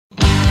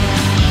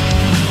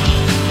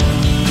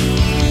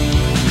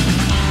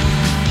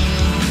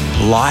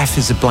Life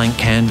is a blank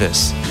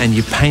canvas and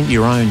you paint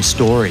your own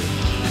story.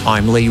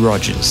 I'm Lee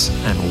Rogers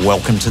and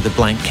welcome to The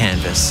Blank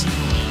Canvas.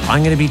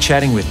 I'm going to be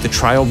chatting with the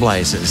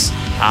trailblazers,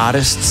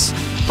 artists,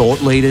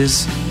 thought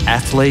leaders,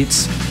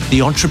 athletes,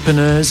 the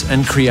entrepreneurs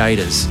and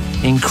creators,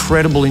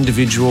 incredible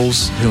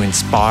individuals who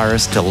inspire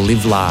us to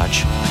live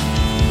large.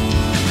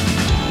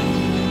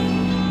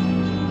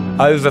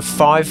 Over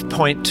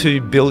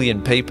 5.2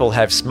 billion people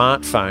have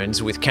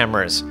smartphones with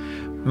cameras,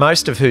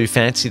 most of who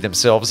fancy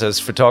themselves as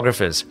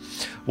photographers.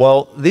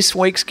 Well, this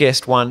week's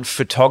guest won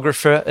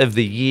Photographer of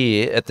the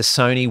Year at the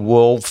Sony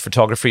World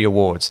Photography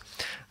Awards.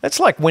 That's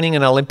like winning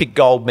an Olympic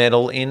gold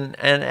medal in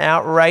an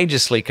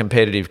outrageously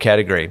competitive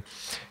category.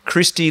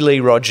 Christy Lee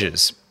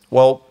Rogers.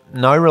 Well,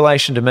 no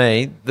relation to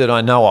me that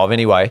I know of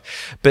anyway,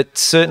 but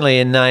certainly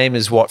a name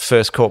is what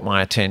first caught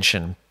my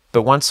attention.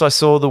 But once I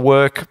saw the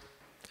work,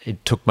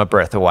 it took my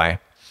breath away.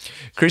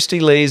 Christy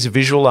Lee is a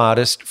visual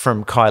artist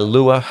from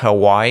Kailua,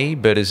 Hawaii,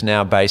 but is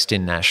now based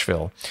in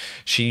Nashville.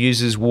 She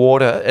uses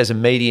water as a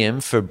medium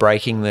for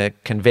breaking the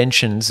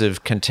conventions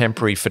of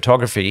contemporary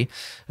photography,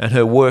 and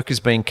her work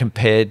has been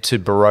compared to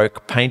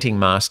Baroque painting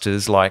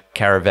masters like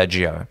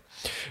Caravaggio.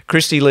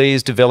 Christy Lee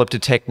has developed a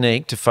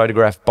technique to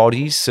photograph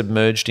bodies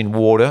submerged in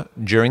water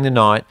during the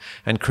night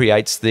and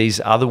creates these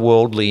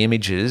otherworldly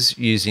images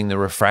using the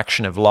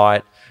refraction of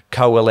light,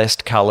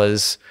 coalesced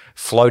colours,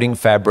 floating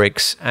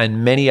fabrics,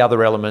 and many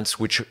other elements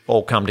which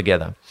all come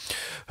together.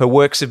 Her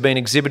works have been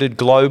exhibited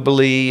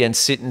globally and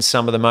sit in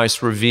some of the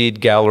most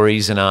revered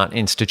galleries and art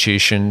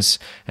institutions,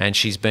 and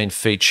she's been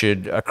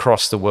featured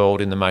across the world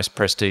in the most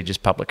prestigious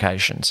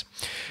publications.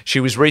 She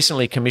was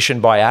recently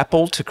commissioned by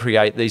Apple to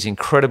create these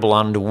incredible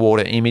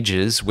underwater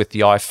images with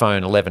the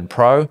iPhone 11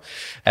 Pro,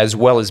 as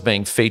well as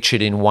being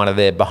featured in one of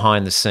their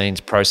behind-the-scenes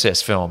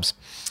process films.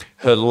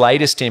 Her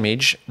latest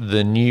image,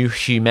 The New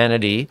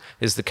Humanity,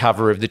 is the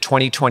cover of the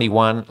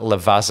 2021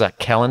 Lavazza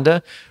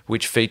calendar,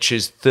 which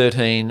features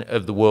 13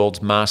 of the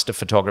world's master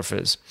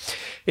photographers.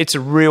 It's a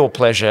real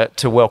pleasure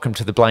to welcome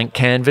to The Blank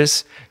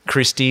Canvas,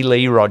 Christy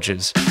Lee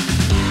Rogers.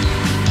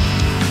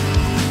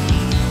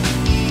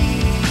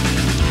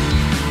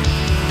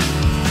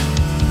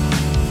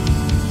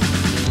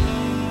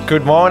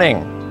 Good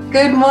morning.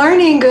 Good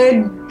morning.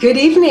 Good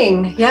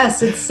evening.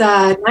 Yes, it's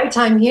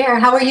nighttime here.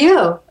 How are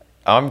you?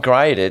 I'm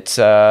great. It's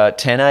 10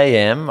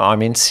 a.m.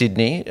 I'm in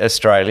Sydney,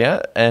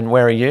 Australia. And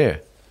where are you?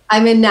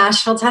 I'm in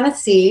Nashville,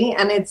 Tennessee,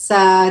 and it's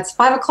 5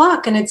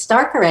 o'clock and it's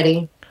dark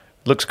already.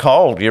 Looks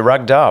cold. You're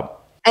rugged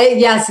up.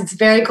 Yes, it's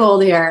very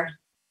cold here.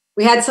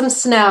 We had some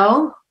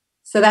snow,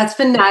 so that's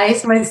been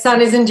nice. My son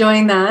is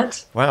enjoying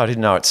that. Wow, I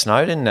didn't know it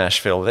snowed in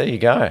Nashville. There you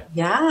go.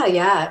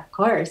 Yeah, of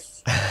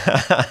course.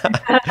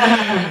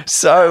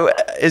 So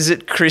is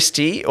it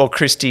Christy or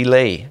Christy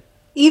Lee?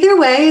 Either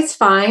way, it's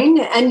fine.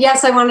 And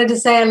yes, I wanted to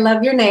say I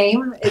love your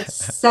name.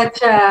 It's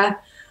such an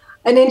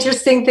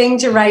interesting thing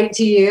to write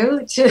to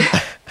you, to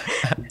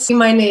see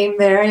my name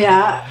there.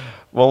 Yeah.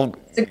 Well,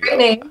 it's a great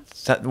name.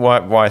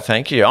 Why,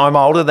 thank you. I'm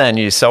older than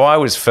you, so I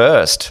was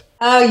first.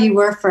 Oh, you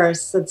were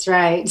first. That's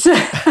right.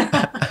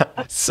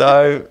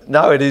 So,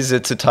 no,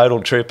 it's a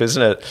total trip,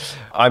 isn't it?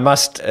 I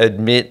must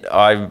admit,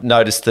 I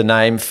noticed the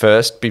name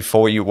first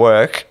before you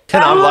work.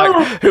 And I'm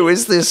like, who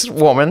is this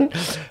woman?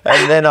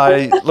 And then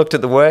I looked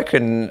at the work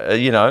and,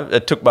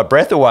 it took my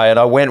breath away. And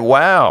I went,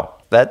 wow,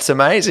 that's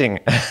amazing.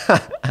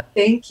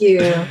 Thank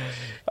you.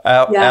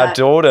 Our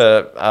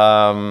daughter,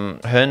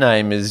 her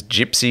name is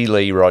Gypsy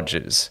Lee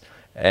Rogers.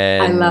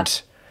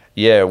 And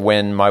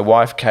when my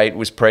wife Kate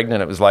was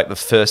pregnant, it was like the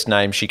first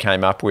name she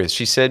came up with.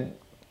 She said,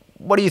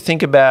 what do you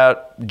think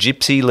about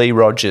Gypsy Lee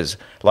Rogers?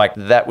 Like,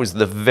 that was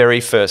the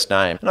very first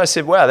name. And I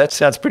said, wow, that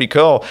sounds pretty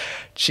cool.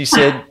 She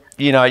said,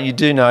 you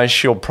do know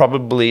she'll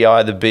probably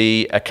either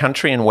be a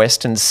country and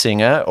western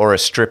singer or a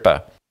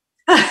stripper.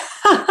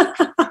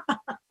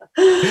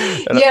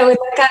 Yeah, with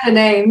that kind of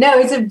name. No,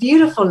 it's a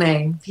beautiful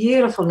name.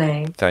 Beautiful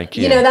name. Thank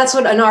you. That's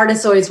what an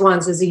artist always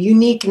wants, is a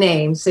unique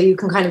name so you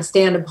can kind of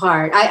stand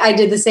apart. I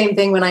did the same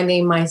thing when I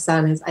named my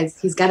son.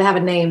 He's got to have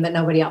a name that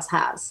nobody else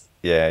has.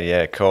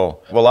 Yeah,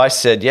 cool. Well, I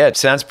said, it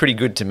sounds pretty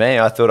good to me.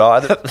 I thought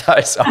either of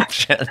those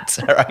options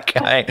are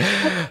okay.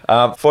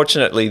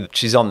 Fortunately,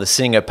 she's on the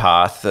singer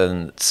path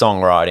and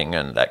songwriting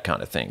and that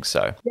kind of thing.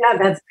 So yeah,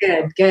 that's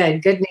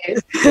good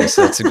news. Yes,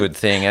 that's a good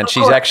thing. And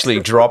she's actually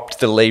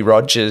dropped the Lee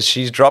Rogers.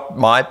 She's dropped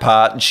my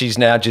part and she's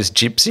now just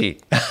Gypsy.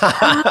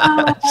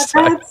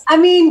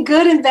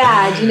 Good and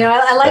bad.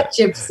 I like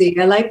Gypsy.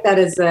 I like that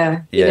as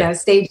a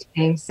stage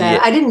name. So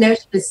I didn't know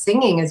she was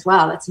singing as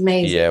well. That's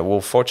amazing. Yeah, well,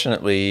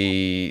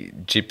 fortunately,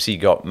 Gypsy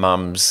got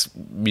mum's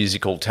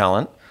musical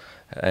talent,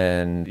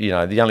 and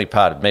the only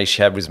part of me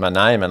she had was my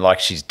name, and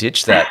she's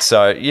ditched that,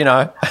 so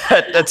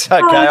that's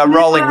okay. I'm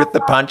rolling with the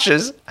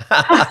punches.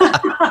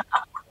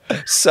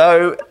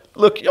 So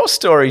look, your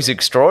story's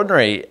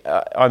extraordinary.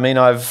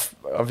 I've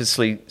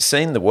obviously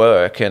seen the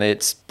work and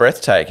it's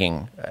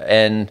breathtaking,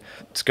 and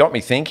it's got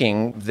me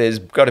thinking there's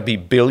got to be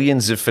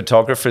billions of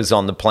photographers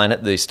on the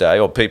planet these days,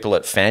 or people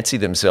that fancy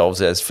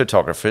themselves as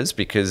photographers,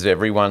 because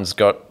everyone's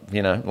got,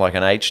 like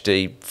an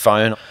HD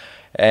phone.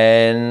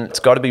 And it's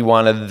got to be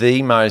one of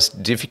the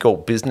most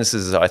difficult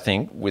businesses, I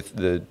think, with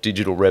the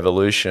digital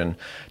revolution,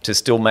 to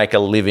still make a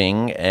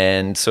living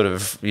and sort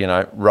of,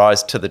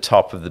 rise to the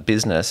top of the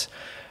business.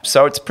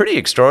 So it's pretty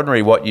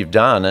extraordinary what you've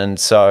done. And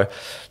so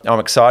I'm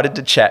excited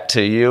to chat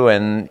to you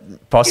and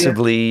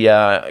possibly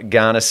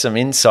garner some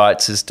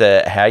insights as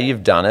to how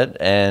you've done it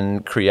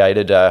and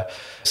created a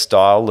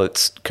style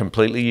that's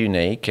completely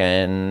unique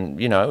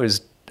and,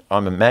 is,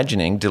 I'm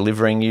imagining,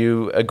 delivering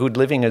you a good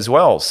living as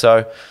well.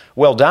 So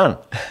well done.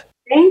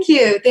 Thank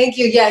you. Thank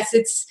you. Yes,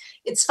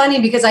 it's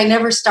funny because I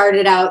never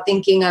started out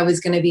thinking I was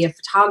going to be a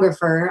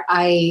photographer.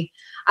 I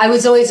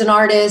was always an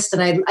artist,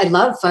 and I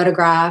love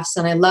photographs,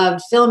 and I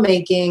loved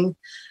filmmaking,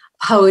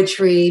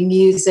 poetry,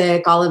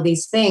 music, all of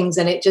these things.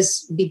 And it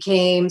just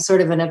became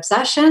sort of an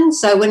obsession.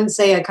 So I wouldn't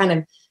say I kind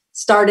of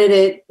started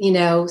it,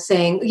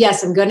 saying,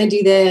 yes, I'm going to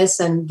do this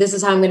and this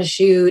is how I'm going to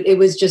shoot. It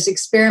was just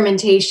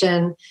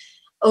experimentation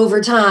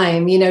over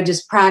time,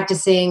 just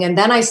practicing. And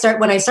then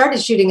when I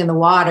started shooting in the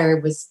water,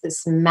 it was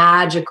this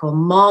magical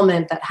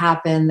moment that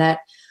happened that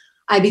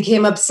I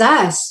became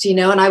obsessed,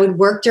 and I would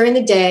work during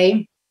the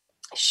day,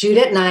 shoot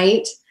at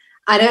night.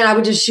 I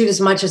would just shoot as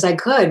much as I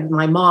could.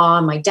 My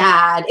mom, my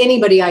dad,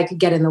 anybody I could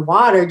get in the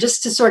water,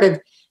 just to sort of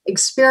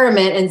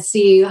experiment and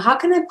see, how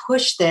can I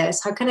push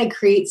this? How can I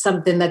create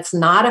something that's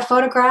not a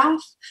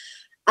photograph?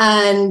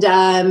 And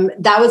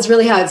that was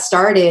really how it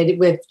started,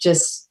 with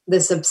just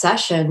this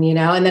obsession,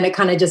 and then it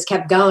kind of just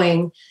kept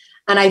going.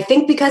 And I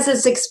think because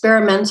it's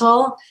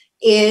experimental,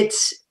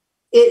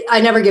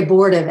 I never get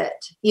bored of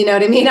it. You know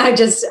what I mean?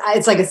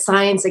 It's like a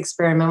science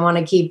experiment. I want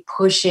to keep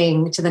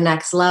pushing to the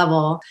next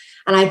level.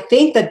 And I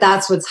think that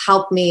that's what's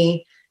helped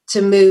me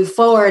to move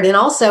forward. And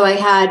also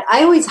I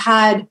always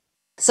had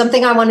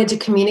something I wanted to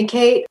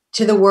communicate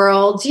to the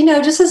world,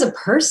 just as a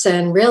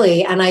person,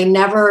 really. And I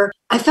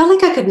felt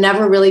like I could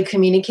never really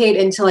communicate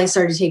until I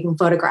started taking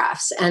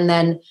photographs. And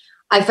then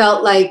I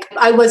felt like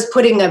I was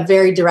putting a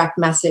very direct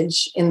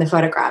message in the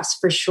photographs,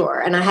 for sure.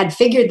 And I had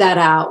figured that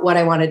out, what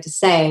I wanted to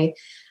say.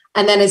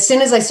 And then as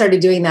soon as I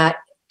started doing that,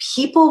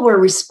 people were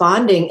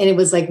responding, and it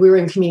was like we were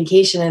in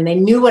communication, and they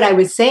knew what I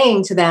was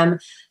saying to them,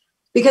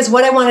 because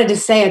what I wanted to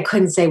say, I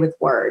couldn't say with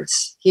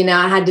words.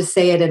 I had to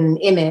say it in an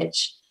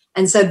image.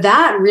 And so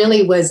that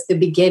really was the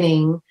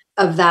beginning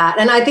of that.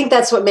 And I think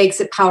that's what makes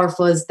it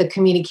powerful, is the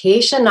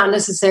communication, not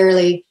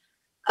necessarily,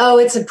 oh,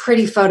 it's a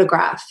pretty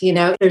photograph.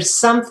 There's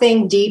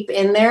something deep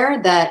in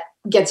there that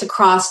gets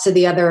across to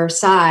the other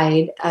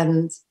side.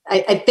 And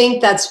I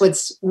think that's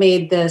what's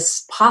made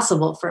this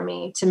possible for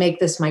me, to make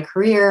this my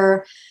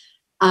career.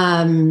 Do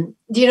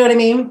you know what I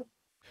mean?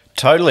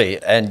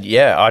 Totally. And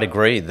yeah, I'd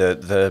agree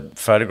that the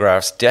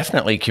photographs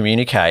definitely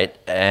communicate.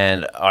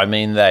 And I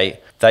mean, they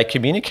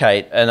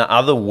communicate an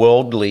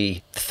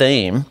otherworldly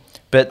theme,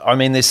 but I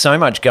mean, there's so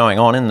much going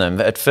on in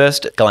them. At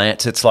first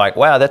glance, it's like,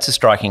 wow, that's a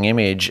striking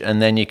image.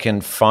 And then you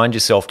can find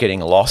yourself getting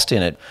lost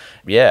in it.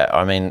 Yeah,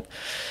 I mean,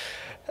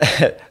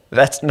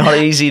 that's not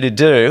easy to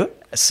do.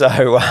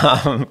 So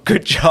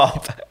good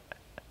job.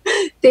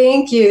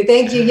 Thank you.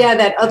 Thank you. Yeah,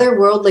 that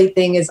otherworldly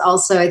thing is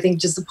also, I think,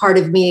 just a part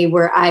of me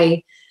where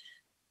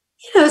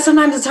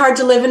sometimes it's hard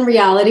to live in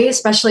reality,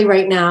 especially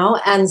right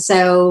now. And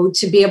so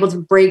to be able to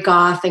break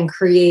off and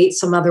create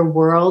some other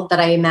world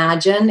that I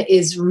imagine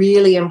is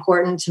really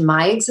important to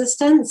my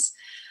existence.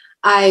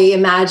 I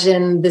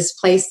imagine this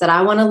place that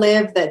I want to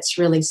live that's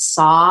really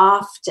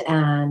soft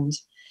and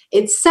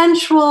it's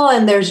sensual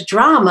and there's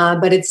drama,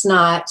 but it's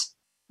not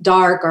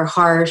dark or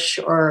harsh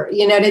or,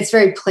 it's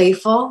very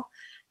playful.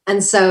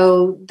 And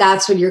so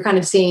that's what you're kind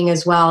of seeing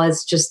as well,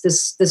 as just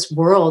this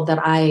world that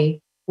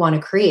I want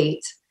to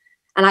create.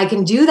 And I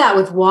can do that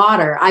with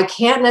water. I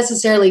can't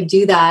necessarily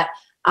do that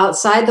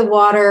outside the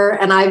water.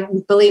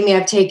 And believe me,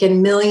 I've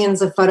taken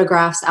millions of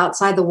photographs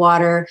outside the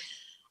water,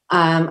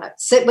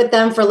 sit with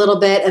them for a little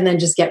bit and then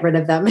just get rid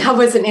of them. I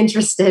wasn't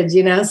interested,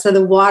 so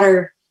the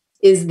water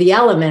is the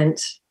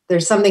element.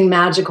 There's something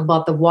magical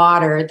about the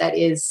water that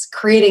is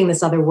creating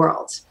this other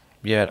world.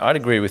 Yeah, I'd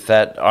agree with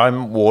that.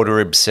 I'm water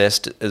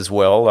obsessed as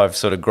well. I've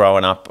sort of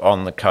grown up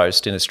on the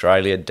coast in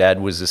Australia.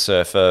 Dad was a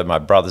surfer. My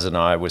brothers and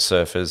I were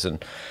surfers.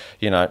 And,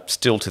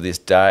 still to this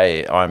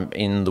day, I'm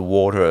in the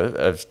water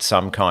of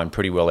some kind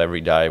pretty well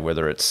every day,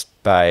 whether it's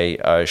bay,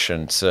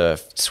 ocean,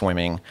 surf,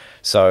 swimming.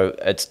 So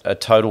it's a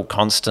total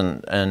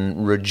constant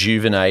and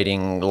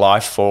rejuvenating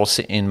life force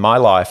in my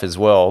life as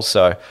well.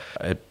 So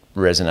it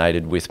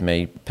resonated with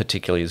me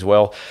particularly as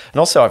well. And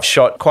also I've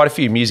shot quite a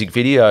few music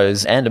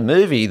videos and a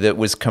movie that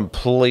was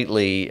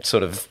completely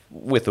sort of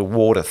with a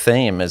water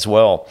theme as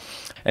well.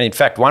 And in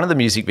fact, one of the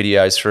music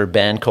videos for a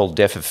band called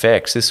Def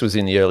Effects, this was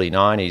in the early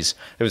 90s,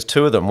 there was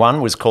two of them.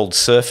 One was called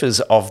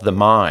Surfers of the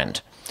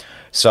Mind.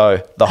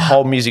 So the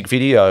whole music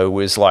video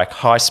was like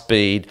high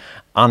speed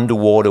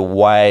underwater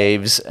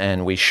waves,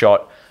 and we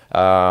shot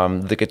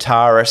the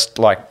guitarist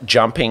like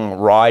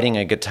riding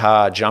a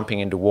guitar, jumping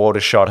into water,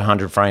 shot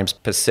 100 frames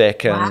per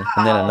second. Wow.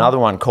 And then another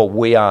one called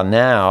We Are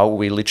Now,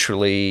 we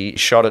literally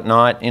shot at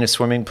night in a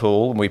swimming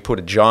pool. We put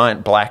a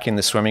giant black in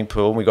the swimming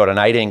pool. We got an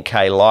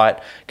 18K light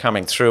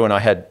coming through, and I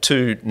had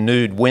two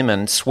nude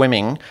women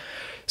swimming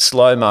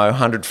slow-mo,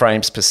 100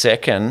 frames per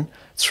second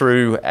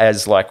through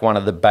as like one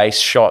of the base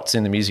shots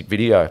in the music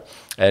video.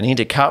 And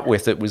intercut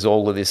with it was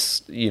all of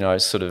this,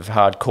 sort of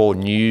hardcore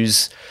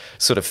news,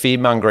 sort of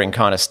fear-mongering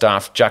kind of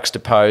stuff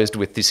juxtaposed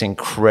with this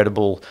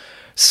incredible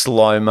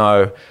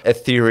slow-mo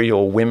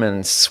ethereal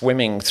women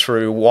swimming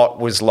through what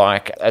was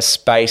like a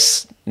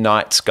space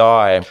night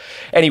sky.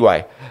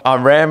 Anyway,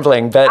 I'm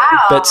rambling,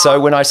 but so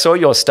when I saw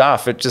your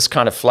stuff, it just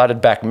kind of flooded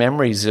back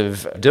memories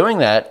of doing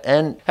that.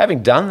 And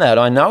having done that,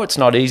 I know it's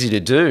not easy to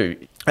do.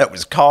 It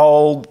was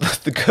cold.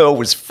 The girl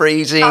was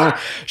freezing.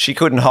 She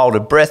couldn't hold her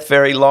breath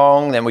very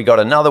long. Then we got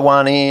another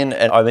one in.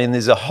 And I mean,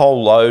 there's a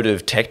whole load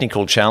of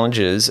technical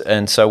challenges.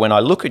 And so when I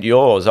look at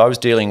yours, I was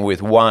dealing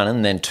with one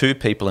and then two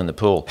people in the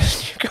pool.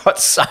 You've got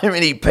so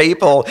many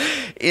people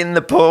in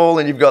the pool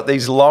and you've got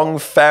these long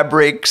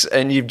fabrics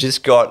and you've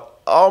just got,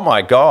 oh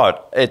my God,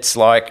 it's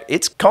like,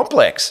 it's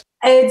complex.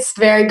 It's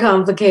very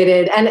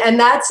complicated. And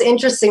that's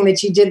interesting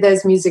that you did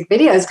those music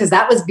videos because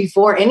that was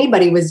before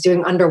anybody was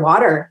doing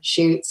underwater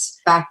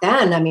shoots back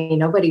then. I mean,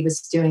 nobody was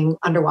doing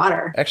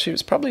underwater. Actually, it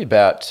was probably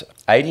about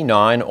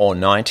 89 or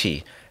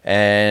 90.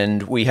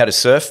 And we had a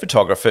surf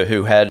photographer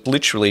who had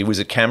literally was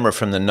a camera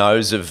from the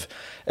nose of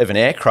an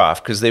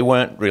aircraft because there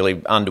weren't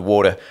really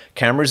underwater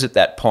cameras at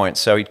that point.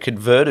 So he'd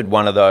converted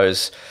one of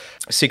those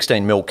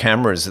 16mm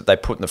cameras that they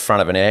put in the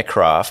front of an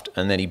aircraft,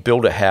 and then he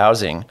built a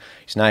housing.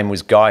 His name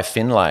was Guy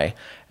Finlay,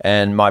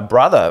 and my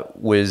brother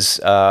is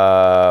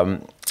a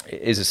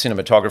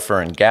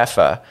cinematographer and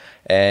gaffer,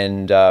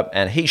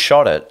 and he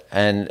shot it,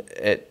 and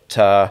it.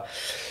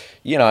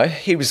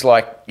 He was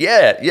like,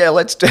 yeah,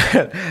 let's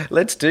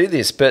do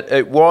this. But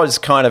it was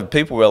kind of,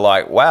 people were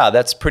like, wow,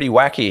 that's pretty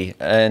wacky.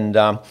 And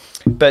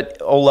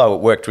but although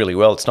it worked really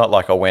well, it's not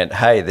like I went,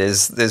 hey,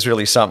 there's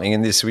really something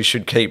in this. We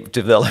should keep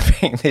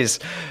developing this.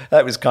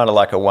 That was kind of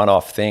like a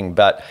one-off thing.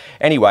 But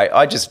anyway,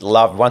 I just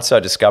loved, once I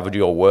discovered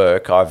your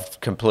work,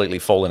 I've completely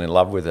fallen in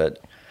love with it.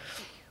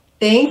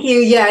 Thank you.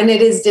 Yeah, and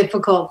it is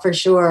difficult for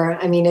sure.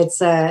 I mean, it's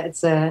a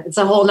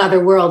whole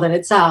nother world in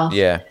itself.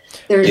 Yeah.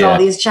 There's all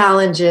these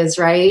challenges,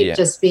 right? Yeah.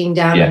 Just being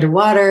down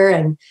underwater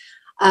and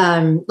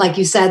like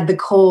you said, the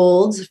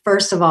cold,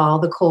 first of all,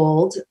 the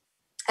cold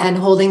and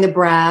holding the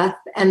breath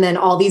and then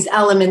all these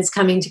elements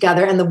coming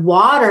together, and the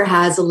water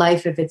has a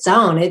life of its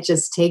own. It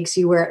just takes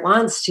you where it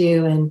wants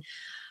to. And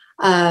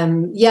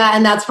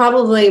and that's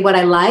probably what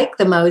I like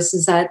the most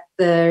is that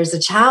there's a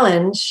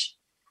challenge.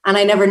 And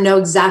I never know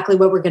exactly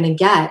what we're going to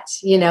get,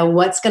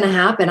 what's going to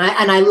happen.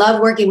 I love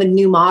working with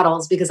new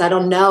models because I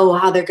don't know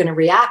how they're going to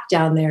react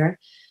down there.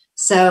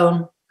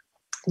 So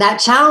that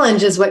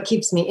challenge is what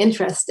keeps me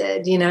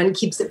interested, and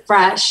keeps it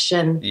fresh.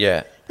 And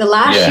the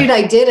last shoot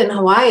I did in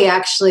Hawaii,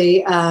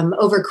 actually,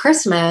 over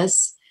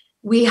Christmas,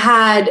 we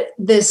had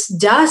this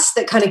dust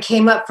that kind of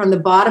came up from the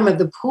bottom of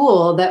the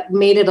pool that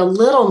made it a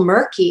little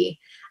murky.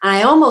 And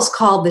I almost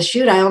called the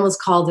shoot. I almost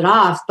called it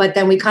off. But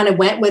then we kind of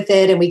went with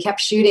it and we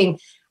kept shooting.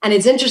 And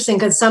it's interesting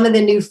because some of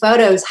the new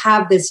photos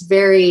have this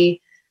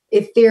very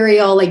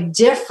ethereal, like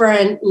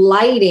different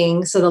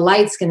lighting. So the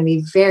light's going to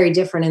be very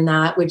different in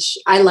that, which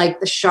I like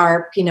the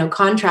sharp,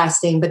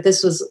 contrasting, but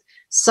this was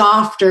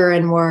softer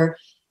and a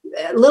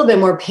little bit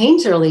more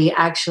painterly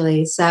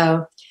actually.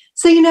 So,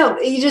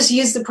 you just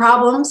use the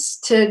problems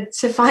to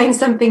find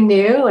something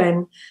new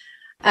and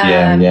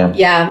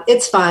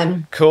it's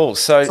fun. Cool.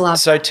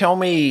 So tell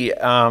me,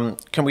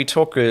 can we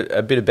talk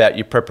a bit about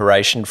your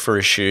preparation for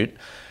a shoot?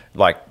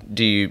 Like,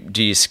 do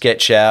you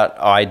sketch out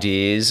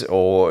ideas,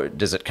 or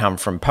does it come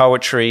from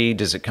poetry?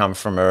 Does it come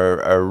from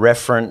a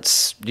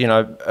reference,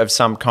 of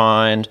some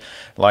kind?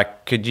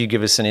 Like, could you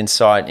give us an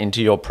insight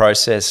into your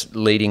process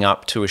leading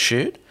up to a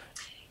shoot?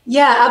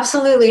 Yeah,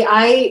 absolutely.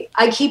 I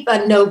keep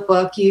a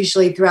notebook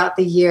usually throughout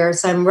the year.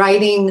 So I'm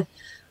writing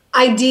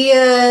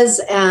ideas,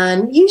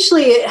 and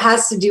usually it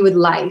has to do with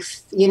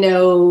life,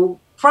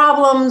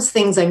 problems,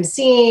 things I'm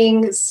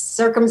seeing,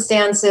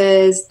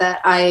 circumstances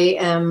that I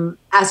am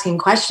asking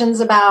questions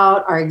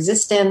about, our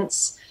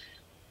existence,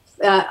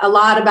 a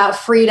lot about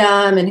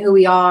freedom and who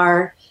we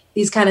are,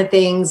 these kind of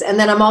things. And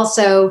then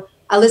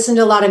I listen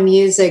to a lot of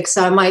music,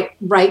 so I might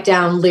write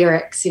down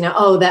lyrics,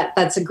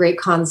 that's a great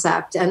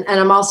concept. And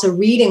I'm also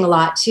reading a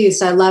lot too.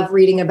 So I love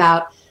reading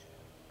about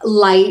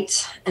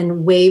light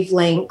and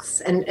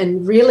wavelengths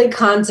and really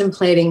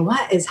contemplating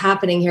what is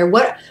happening here.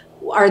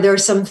 Are there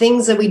some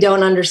things that we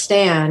don't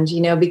understand,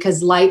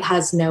 because light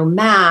has no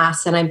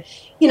mass, and I'm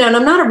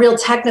not a real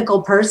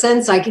technical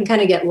person, so I can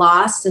kind of get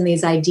lost in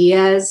these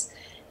ideas.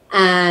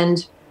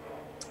 And,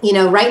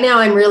 right now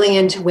I'm really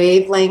into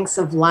wavelengths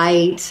of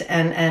light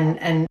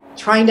and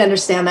trying to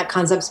understand that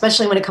concept,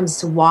 especially when it comes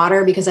to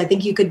water, because I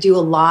think you could do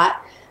a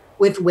lot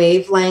with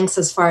wavelengths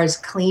as far as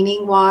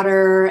cleaning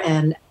water.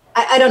 And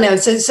I don't know.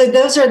 So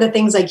those are the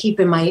things I keep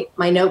in my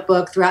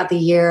notebook throughout the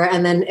year.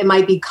 And then it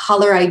might be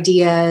color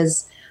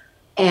ideas.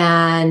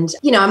 And,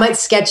 I might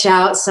sketch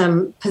out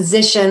some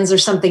positions or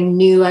something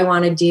new I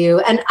want to do.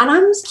 And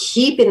I'm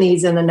keeping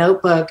these in the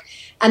notebook.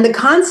 And the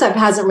concept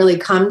hasn't really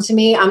come to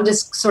me. I'm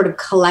just sort of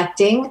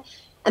collecting.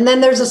 And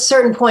then there's a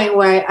certain point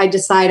where I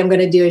decide I'm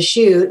going to do a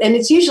shoot, and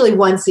it's usually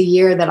once a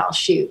year that I'll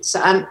shoot. So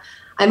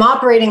I'm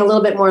operating a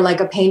little bit more like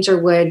a painter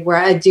would, where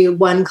I do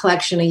one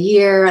collection a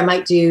year. I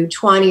might do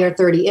 20 or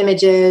 30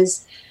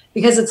 images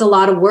because it's a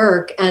lot of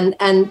work. And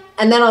then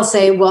I'll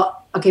say,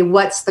 well, okay,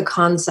 what's the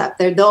concept?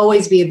 There'll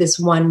always be this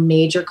one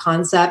major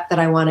concept that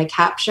I want to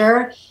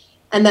capture.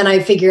 And then I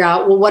figure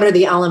out, well, what are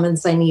the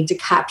elements I need to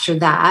capture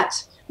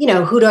that? You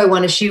know, who do I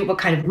want to shoot? What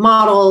kind of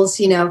models,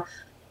 you know,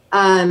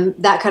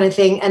 that kind of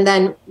thing. And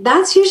then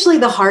that's usually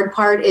the hard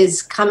part,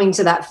 is coming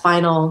to that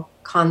final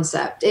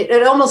concept.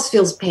 It almost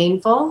feels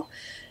painful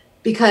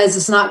because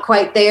it's not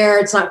quite there.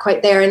 It's not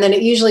quite there. And then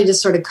it usually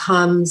just sort of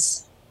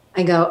comes.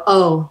 I go,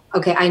 oh,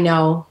 okay, I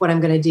know what I'm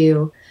going to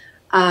do.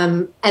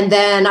 And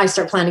then I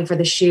start planning for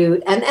the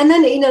shoot. And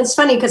then, you know, it's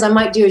funny because I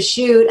might do a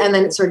shoot and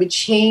then it sort of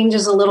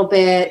changes a little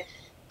bit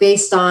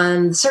based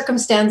on the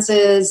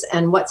circumstances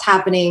and what's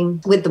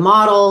happening with the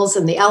models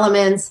and the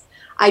elements.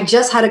 I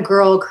just had a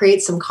girl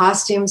create some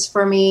costumes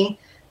for me.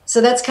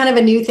 So that's kind of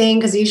a new thing,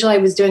 because usually I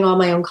was doing all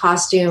my own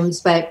costumes,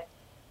 but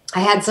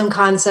I had some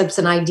concepts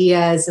and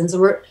ideas. And so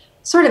we're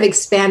sort of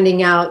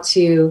expanding out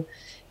to,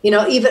 you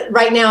know, even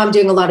right now I'm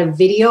doing a lot of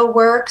video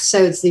work.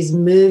 So it's these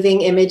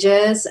moving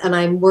images, and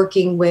I'm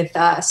working with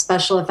a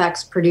special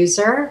effects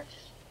producer.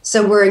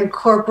 So we're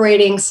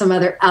incorporating some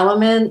other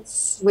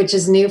elements, which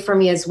is new for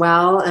me as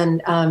well,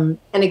 and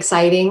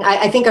exciting.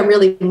 I think I'm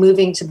really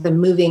moving to the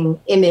moving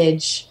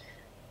image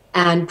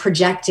and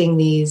projecting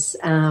these.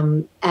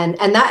 And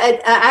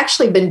that I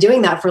actually been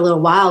doing that for a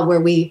little while,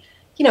 where we,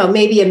 you know,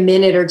 maybe a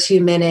minute or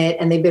 2 minute,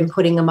 and they've been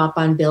putting them up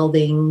on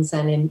buildings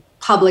and in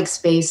public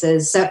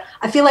spaces. So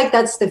I feel like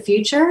that's the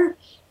future,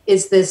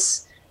 is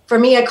this, for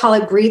me, I call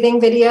it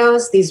breathing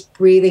videos, these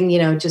breathing, you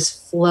know,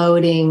 just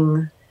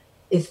floating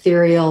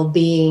ethereal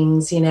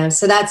beings, you know.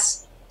 So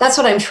that's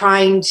what I'm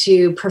trying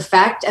to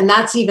perfect. And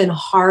that's even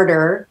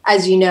harder.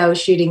 As you know,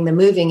 shooting the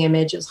moving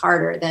image is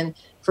harder than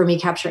for me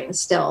capturing the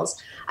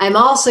stills. I'm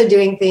also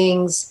doing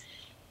things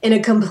in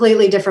a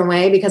completely different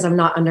way because I'm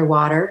not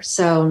underwater.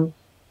 So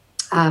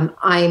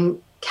I'm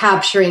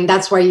capturing,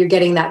 that's why you're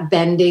getting that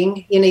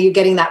bending, you know, you're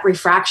getting that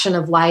refraction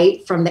of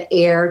light from the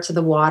air to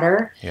the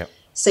water. Yep.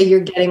 So you're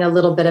getting a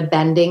little bit of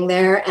bending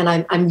there. And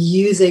I'm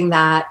using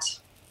that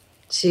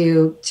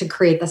to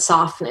create the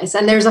softness.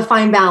 And there's a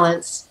fine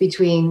balance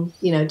between,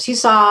 you know, too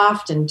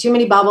soft and too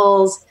many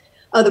bubbles.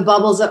 Oh, the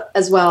bubbles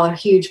as well are a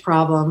huge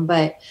problem,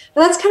 but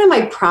that's kind of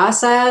my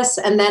process.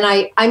 And then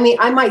I mean,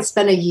 I might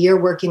spend a year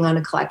working on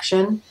a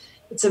collection.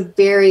 It's a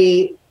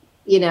very,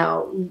 you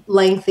know,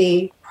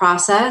 lengthy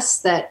process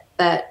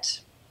that,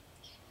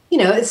 you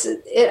know,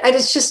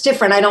 it's just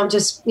different. I don't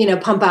just, you know,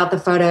 pump out the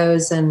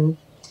photos, and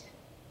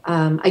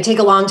I take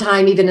a long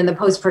time, even in the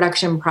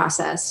post-production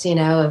process, you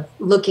know, of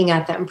looking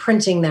at them,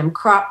 printing them.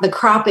 The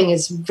cropping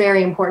is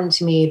very important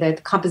to me, the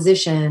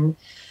composition,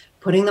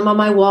 putting them on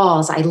my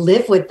walls. I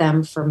live with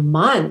them for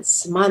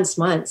months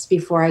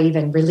before I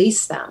even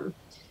release them.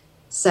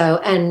 So,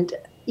 and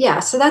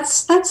yeah, so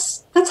that's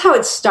how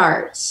it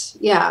starts.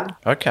 Yeah.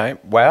 Okay.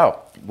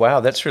 Wow,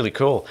 that's really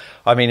cool.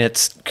 I mean,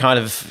 it's kind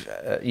of,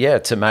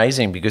 it's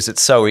amazing, because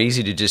it's so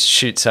easy to just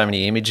shoot so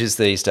many images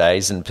these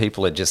days, and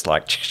people are just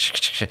like,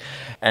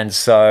 and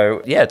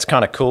so, yeah, it's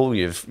kind of cool.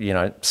 You've, you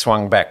know,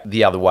 swung back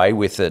the other way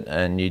with it,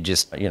 and you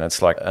just, you know,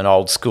 it's like an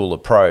old school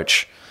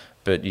approach,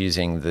 but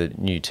using the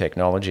new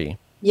technology.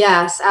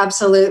 Yes,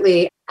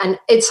 absolutely. And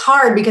it's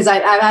hard because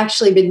I've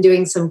actually been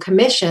doing some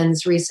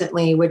commissions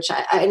recently, which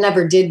I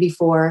never did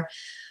before.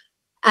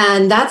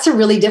 And that's a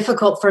really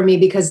difficult for me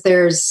because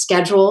there's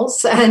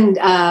schedules and,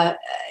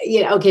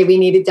 you know, okay, we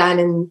need it done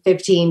in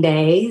 15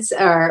 days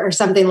or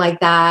something like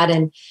that.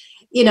 And,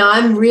 you know,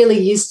 I'm really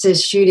used to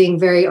shooting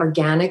very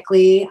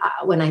organically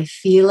when I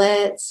feel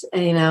it.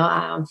 And, you know,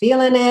 I'm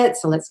feeling it,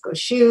 so let's go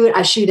shoot.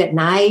 I shoot at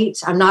night.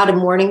 I'm not a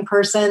morning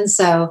person.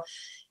 So,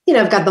 you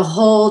know, I've got the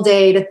whole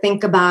day to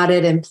think about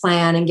it and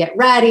plan and get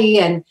ready.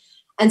 And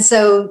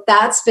so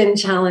that's been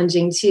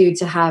challenging too,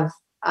 to have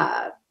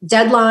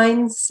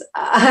deadlines,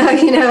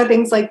 you know,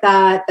 things like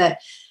that.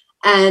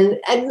 And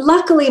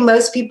luckily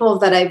most people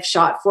that I've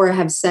shot for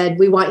have said,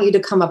 we want you to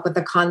come up with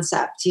a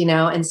concept, you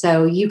know, and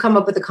so you come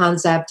up with a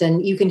concept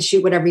and you can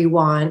shoot whatever you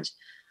want.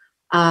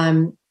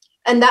 And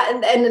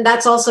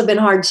that's also been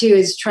hard too,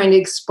 is trying to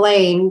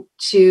explain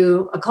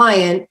to a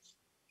client,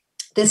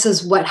 this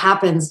is what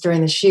happens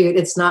during the shoot.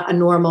 It's not a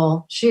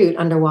normal shoot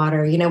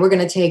underwater. You know, we're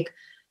going to take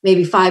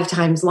maybe 5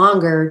 times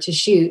longer to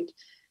shoot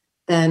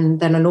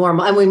than a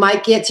normal. And we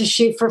might get to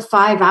shoot for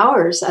 5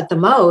 hours at the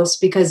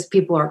most because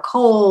people are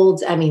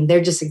cold. I mean,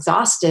 they're just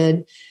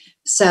exhausted.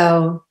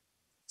 So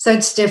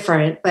it's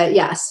different, but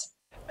yes.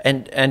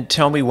 And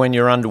tell me, when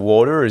you're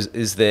underwater,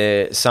 is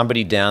there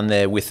somebody down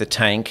there with a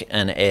tank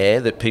and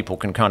air that people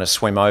can kind of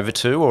swim over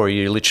to, or are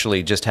you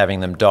literally just having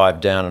them dive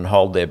down and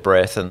hold their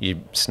breath and you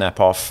snap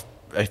off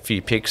a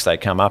few pics, they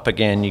come up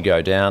again, you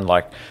go down?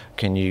 Like,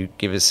 can you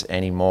give us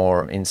any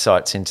more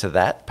insights into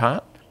that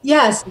part?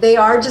 Yes, they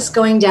are just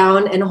going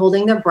down and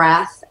holding their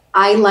breath.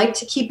 I like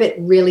to keep it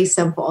really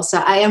simple. So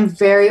I am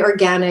very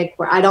organic,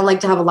 where I don't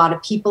like to have a lot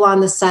of people on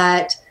the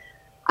set.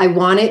 I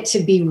want it to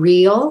be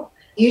real.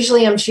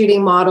 Usually I'm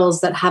shooting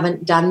models that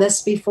haven't done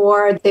this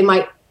before. They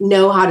might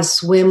know how to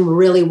swim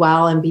really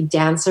well and be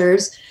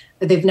dancers,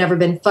 but they've never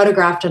been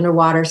photographed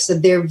underwater. So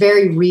they're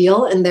very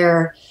real in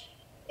their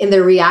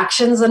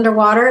reactions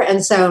underwater.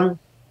 And so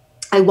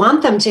I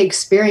want them to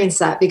experience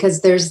that,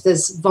 because there's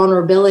this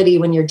vulnerability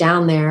when you're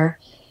down there,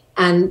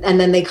 and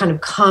then they kind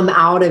of come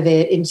out of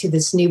it into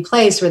this new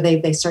place where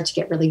they start to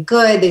get really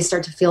good. They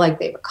start to feel like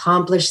they've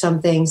accomplished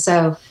something.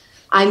 So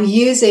I'm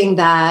using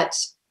that,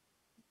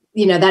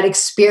 that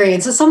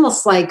experience. It's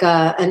almost like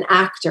an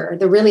actor.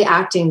 They're really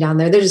acting down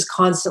there. They're just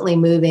constantly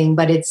moving,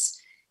 but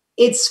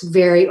it's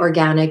very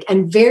organic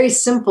and very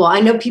simple.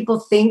 I know people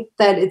think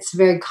that it's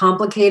very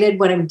complicated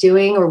what I'm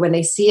doing or when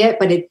they see it,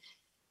 but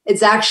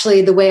it's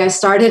actually, the way I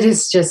started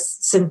is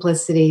just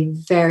simplicity.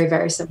 Very,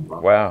 very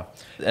simple. Wow.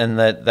 And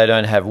that they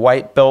don't have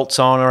weight belts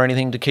on or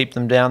anything to keep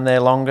them down there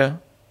longer?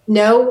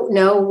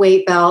 No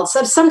weight belts.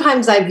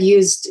 Sometimes I've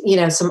used,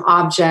 some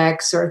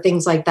objects or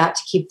things like that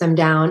to keep them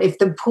down if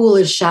the pool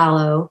is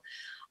shallow.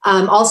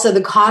 Also,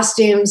 the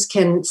costumes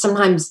can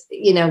sometimes,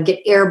 get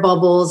air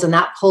bubbles, and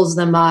that pulls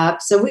them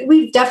up. So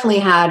we've definitely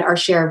had our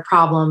share of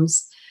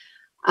problems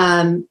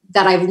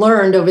that I've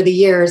learned over the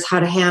years how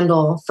to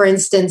handle. For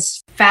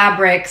instance,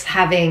 fabrics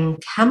having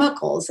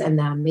chemicals in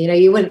them.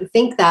 You wouldn't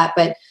think that,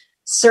 but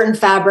certain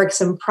fabrics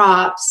and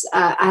props,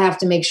 I have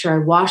to make sure I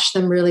wash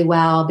them really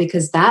well,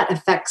 because that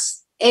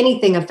affects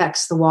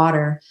the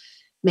water,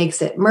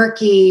 makes it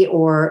murky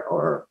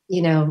or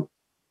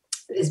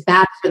is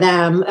bad for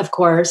them, of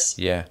course.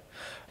 Yeah.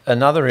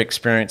 Another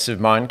experience of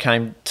mine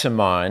came to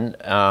mind.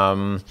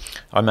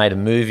 I made a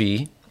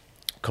movie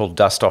called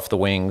Dust Off the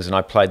Wings, and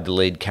I played the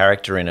lead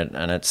character in it,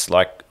 and it's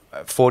like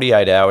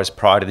 48 hours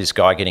prior to this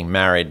guy getting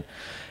married,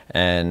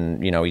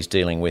 and he's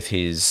dealing with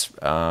his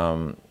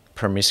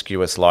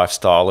promiscuous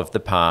lifestyle of the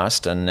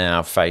past and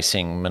now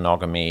facing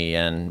monogamy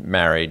and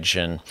marriage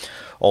and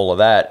all of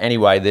that.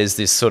 Anyway, there's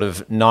this sort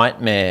of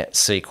nightmare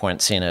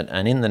sequence in it,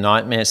 and in the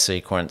nightmare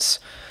sequence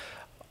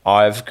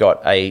I've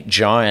got a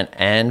giant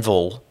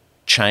anvil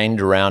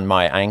chained around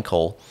my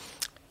ankle,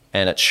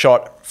 and it's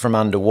shot from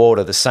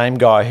underwater. The same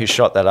guy who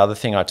shot that other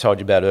thing I told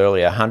you about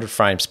earlier, 100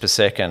 frames per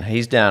second,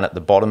 he's down at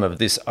the bottom of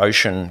this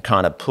ocean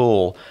kind of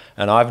pool,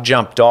 and I've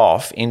jumped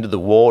off into the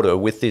water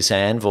with this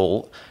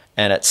anvil,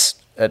 and it's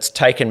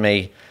taken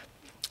me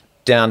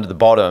down to the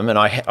bottom, and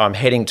I'm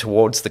heading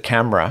towards the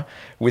camera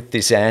with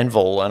this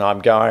anvil, and I'm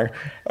going,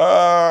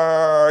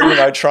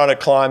 trying to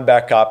climb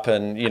back up,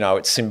 and,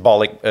 it's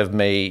symbolic of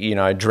me,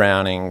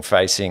 drowning,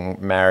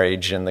 facing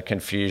marriage and the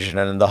confusion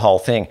and the whole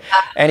thing.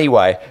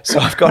 Anyway, so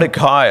I've got a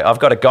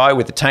guy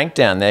with a tank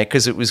down there,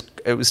 because it was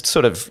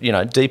sort of,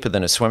 deeper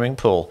than a swimming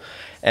pool.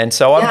 And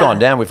so I've gone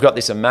down, we've got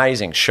this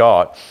amazing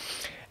shot.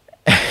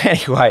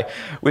 Anyway,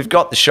 we've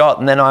got the shot,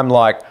 and then I'm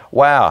like,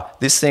 wow,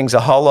 this thing's a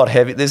whole lot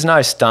heavy. There's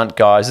no stunt,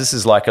 guys. This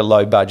is like a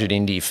low-budget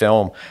indie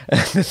film. And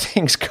the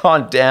thing's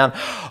gone down.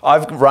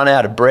 I've run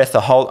out of breath.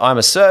 I'm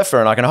a surfer,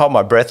 and I can hold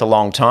my breath a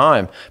long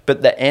time.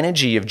 But the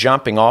energy of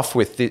jumping off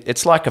with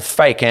it's like a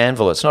fake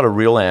anvil. It's not a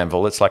real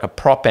anvil. It's like a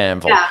prop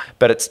anvil. Yeah.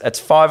 But it's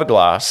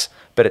fiberglass,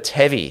 but it's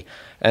heavy.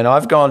 And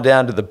I've gone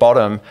down to the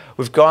bottom.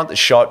 We've got the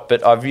shot,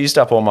 but I've used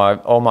up all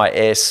my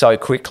air so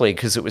quickly,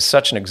 because it was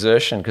such an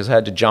exertion, because I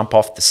had to jump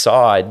off the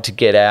side to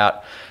get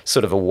out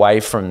sort of away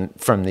from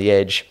the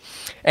edge.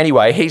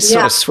 Anyway, he's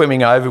sort of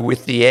swimming over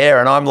with the air,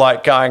 and I'm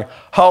like going,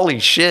 holy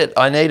shit,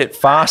 I need it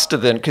faster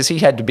than, because he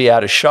had to be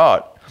out of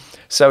shot.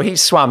 So he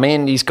swum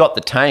in, he's got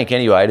the tank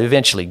anyway, it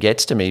eventually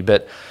gets to me,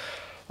 but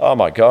oh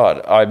my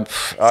God!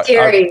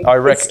 Scary. I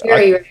reckon. It's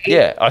scary, right?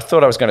 Yeah, I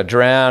thought I was going to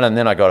drown, and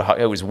then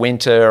it was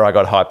winter. I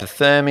got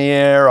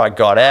hypothermia. I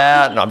got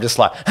out, and I'm just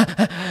like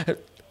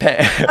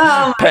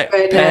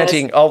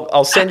panting.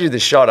 I'll send you the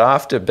shot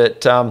after,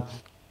 but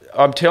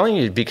I'm telling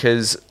you,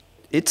 because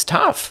it's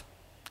tough.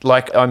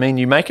 Like, I mean,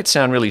 you make it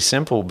sound really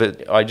simple,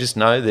 but I just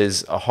know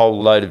there's a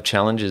whole load of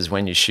challenges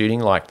when you're shooting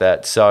like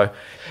that. So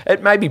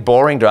it may be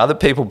boring to other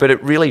people, but it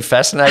really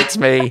fascinates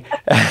me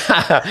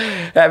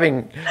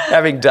having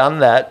done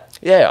that.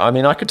 Yeah, I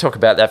mean, I could talk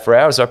about that for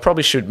hours. I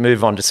probably should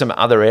move on to some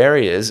other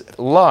areas.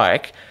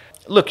 Like,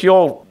 look,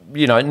 you're,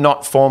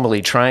 not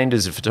formally trained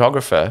as a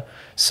photographer.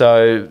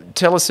 So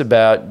tell us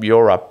about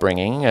your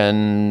upbringing.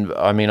 And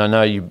I mean, I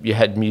know you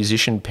had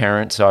musician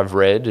parents, I've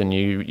read, and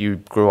you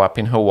grew up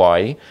in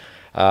Hawaii.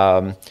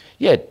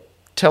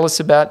 Tell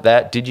us about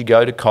that. Did you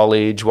go to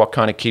college? What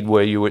kind of kid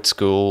were you at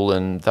school,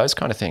 and those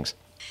kind of things?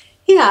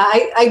 Yeah,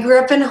 I grew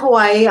up in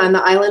Hawaii on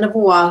the island of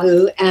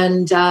Oahu,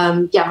 and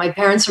my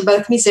parents were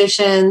both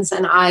musicians,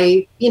 and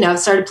I,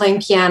 started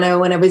playing piano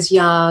when I was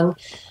young.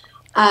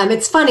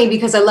 It's funny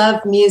because I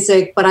love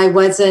music, but I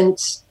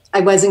wasn't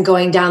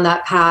going down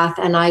that path,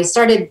 and I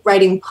started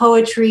writing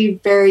poetry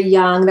very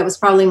young. That was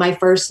probably my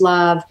first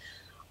love.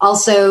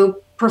 Also,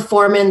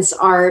 performance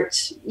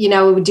art,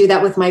 I would do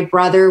that with my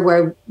brother,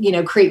 where,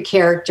 create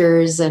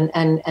characters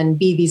and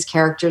be these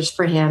characters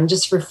for him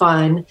just for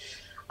fun.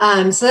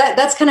 So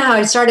that's kind of how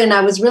I started. And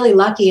I was really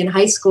lucky in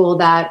high school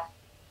that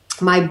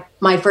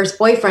my first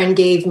boyfriend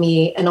gave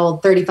me an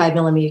old 35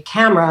 millimeter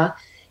camera,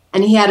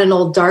 And he had an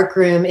old dark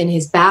room in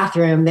his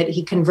bathroom that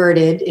he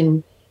converted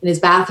in his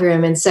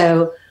bathroom. And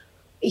so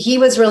he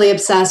was really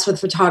obsessed with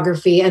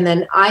photography. And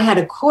then I had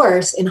a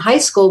course in high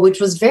school, which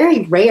was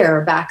very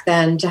rare back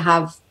then to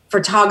have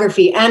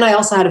photography. And I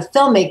also had a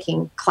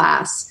filmmaking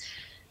class.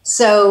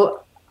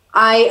 So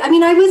I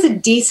mean, I was a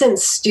decent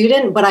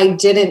student, but I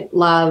didn't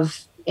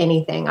love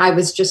anything. I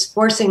was just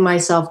forcing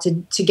myself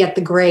to get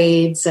the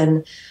grades.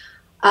 And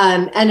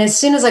as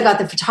soon as I got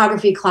the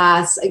photography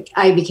class,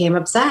 I became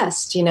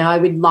obsessed. I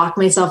would lock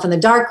myself in the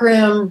dark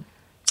room,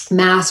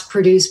 mass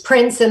produce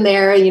prints in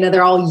there.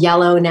 They're all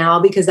yellow now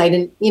because I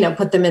didn't,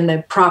 put them in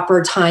the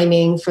proper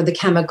timing for the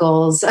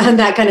chemicals and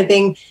that kind of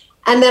thing.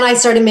 And then I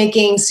started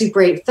making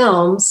Super 8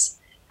 films.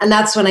 And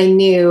that's when I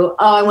knew,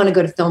 I want to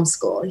go to film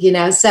school,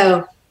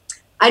 So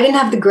I didn't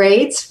have the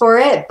grades for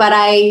it, but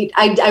I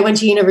went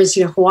to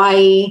University of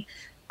Hawaii,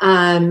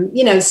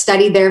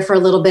 studied there for a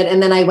little bit.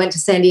 And then I went to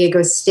San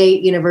Diego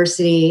State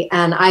University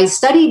and I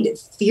studied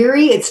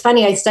theory. It's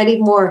funny, I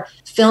studied more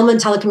film and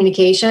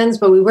telecommunications,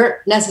 but we weren't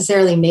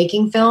necessarily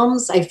making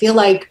films. I feel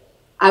like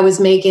I was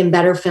making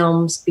better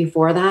films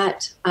before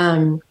that.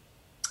 And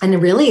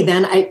really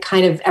then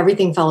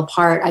everything fell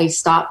apart. I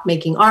stopped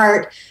making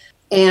art.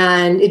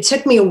 And it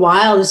took me a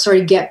while to sort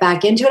of get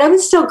back into it. I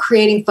was still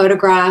creating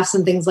photographs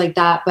and things like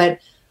that, but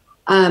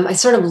I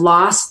sort of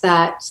lost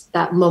that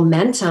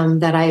momentum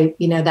that I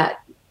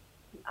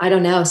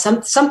don't know,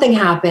 something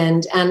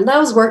happened. And I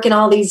was working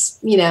all these,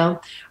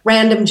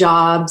 random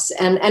jobs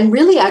and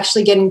really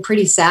actually getting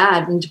pretty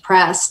sad and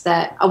depressed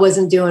that I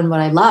wasn't doing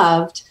what I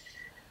loved.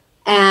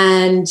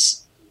 And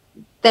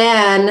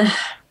then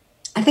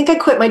I think I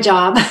quit my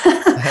job.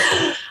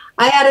 I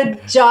had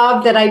a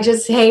job that I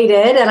just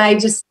hated and I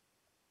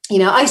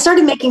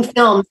started making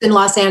films in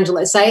Los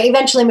Angeles. I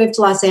eventually moved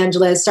to Los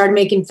Angeles, started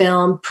making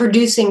film,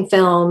 producing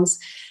films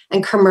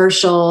and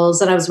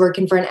commercials. And I was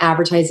working for an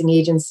advertising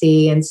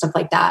agency and stuff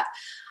like that.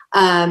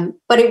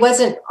 But it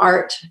wasn't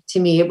art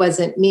to me. It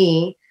wasn't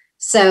me.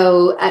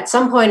 So at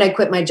some point I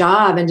quit my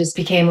job and just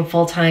became a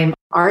full-time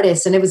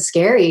artist. And it was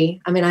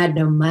scary. I mean, I had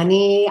no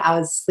money. I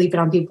was sleeping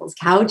on people's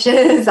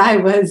couches. I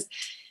was,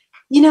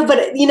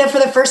 for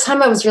the first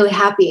time I was really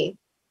happy.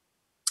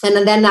 And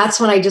then that's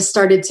when I just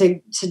started to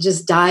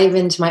just dive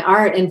into my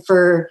art. And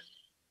for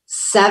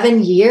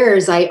 7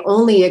 years, I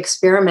only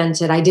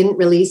experimented. I didn't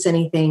release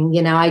anything.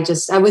 I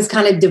was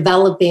kind of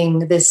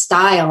developing this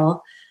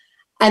style.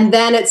 And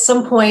then at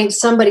some point,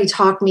 somebody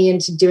talked me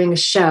into doing a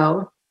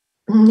show,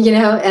 and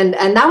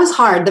that was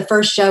hard. The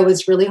first show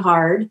was really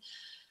hard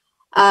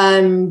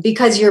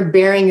because you're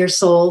bearing your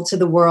soul to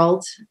the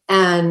world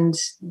and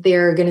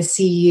they're going to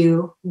see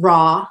you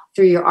raw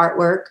through your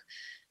artwork.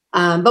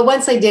 But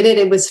once I did it,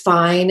 it was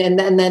fine. And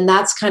then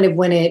that's kind of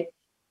when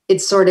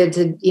it started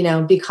to,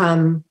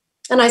 become,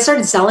 and I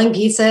started selling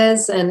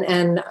pieces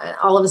and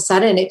all of a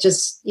sudden it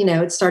just,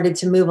 it started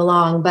to move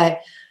along.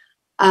 But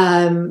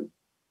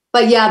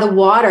yeah, the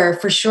water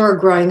for sure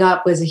growing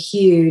up was a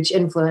huge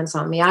influence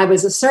on me. I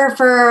was a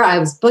surfer. I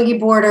was boogie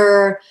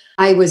boarder.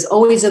 I was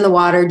always in the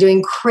water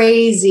doing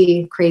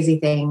crazy, crazy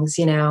things,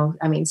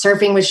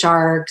 surfing with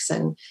sharks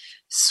and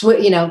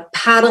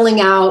paddling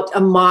out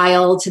a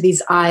mile to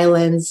these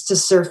islands to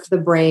surf the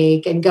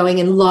break and going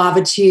in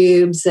lava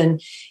tubes.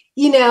 And,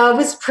 it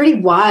was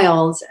pretty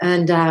wild.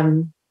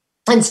 And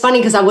it's funny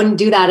because I wouldn't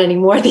do that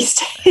anymore these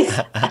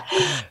days.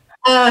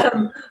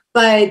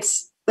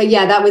 But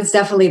yeah, that was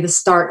definitely the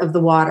start of the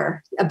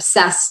water.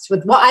 Obsessed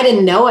with I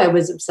didn't know I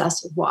was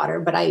obsessed with water,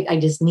 but I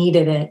just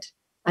needed it.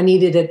 I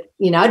needed it.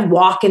 I'd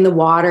walk in the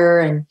water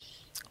and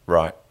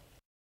right.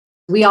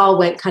 We all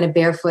went kind of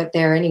barefoot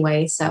there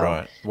anyway. So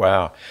right.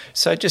 Wow.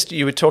 So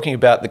you were talking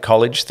about the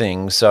college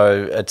thing.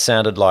 So it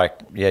sounded like,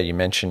 you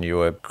mentioned you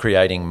were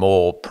creating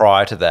more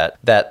prior to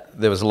that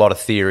there was a lot of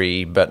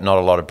theory, but not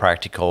a lot of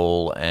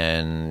practical,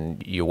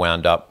 and you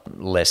wound up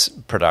less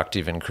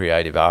productive and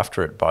creative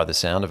after it by the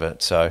sound of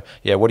it. So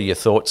what are your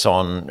thoughts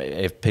on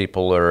if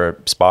people are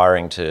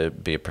aspiring to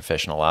be a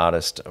professional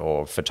artist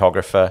or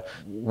photographer,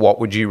 what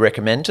would you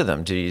recommend to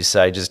them? Do you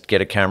say just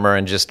get a camera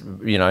and just,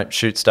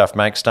 shoot stuff,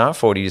 make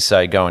stuff, or do you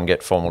say go and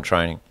get formal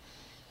training?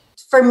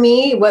 For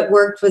me, what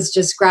worked was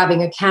just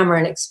grabbing a camera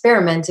and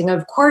experimenting.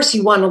 Of course,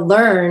 you want to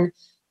learn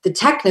the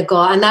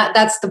technical, and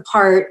that's the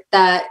part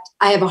that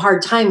I have a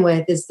hard time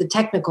with is the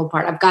technical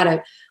part. I've got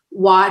to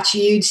watch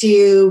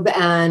YouTube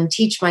and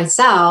teach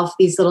myself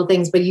these little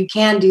things, but you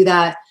can do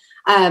that.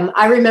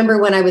 I remember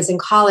when I was in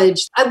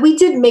college, we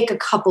did make a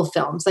couple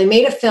films. I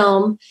made a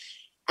film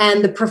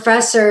and the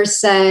professor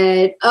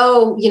said,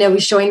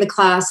 was showing the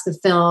class the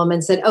film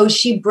and said,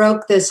 she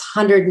broke this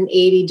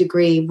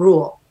 180-degree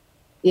rule,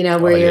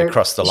 where you're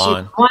across the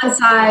line from one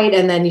side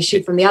and then you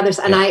shoot from the other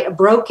side. And I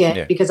broke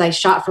it because I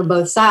shot from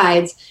both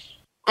sides.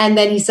 And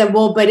then he said,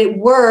 but it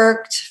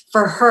worked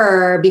for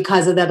her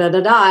because of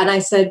da-da-da-da. And I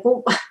said,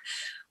 well,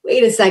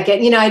 wait a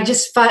second.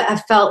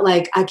 I felt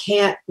like I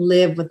can't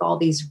live with all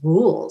these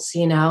rules,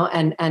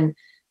 and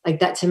like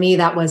that, to me,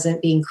 that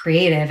wasn't being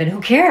creative. And who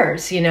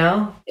cares,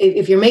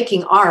 if you're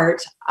making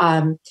art.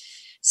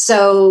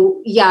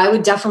 So yeah, I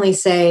would definitely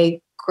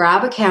say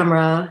grab a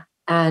camera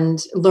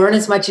and learn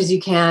as much as you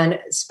can,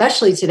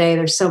 especially today.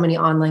 There's so many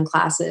online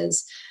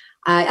classes.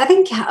 I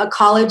think a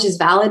college is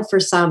valid for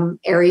some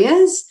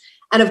areas.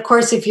 And of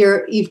course, if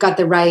you've got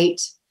the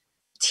right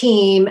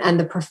team and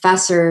the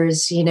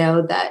professors,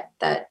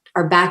 that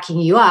are backing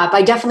you up.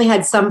 I definitely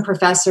had some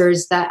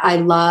professors that I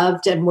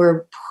loved and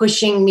were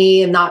pushing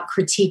me and not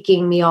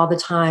critiquing me all the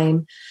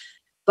time.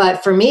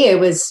 But for me, it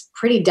was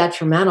pretty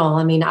detrimental.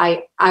 I mean,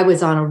 I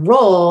was on a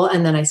roll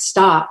and then I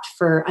stopped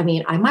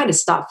I might have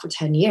stopped for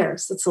 10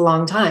 years. That's a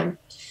long time.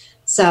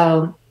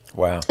 So,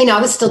 wow.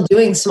 I was still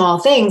doing small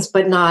things,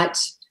 but not,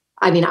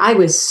 I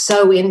was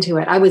so into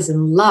it. I was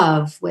in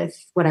love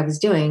with what I was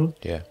doing.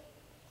 Yeah.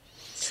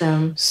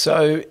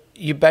 So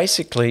you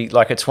basically,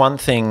 it's one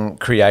thing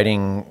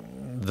creating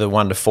the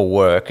wonderful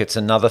work. It's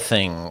another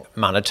thing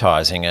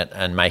monetizing it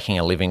and making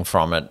a living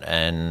from it.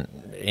 And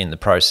in the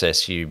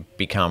process, you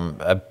become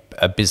a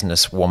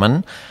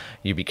businesswoman.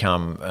 You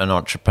become an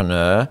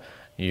entrepreneur.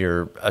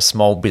 You're a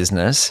small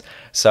business.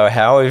 So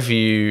how have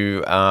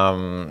you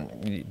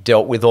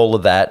dealt with all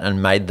of that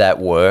and made that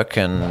work?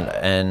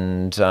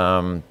 And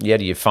do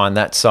you find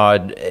that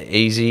side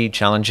easy,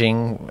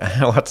 challenging?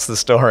 What's the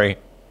story?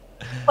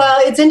 Well,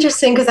 it's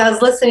interesting because I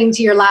was listening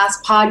to your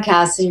last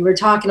podcast and you were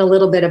talking a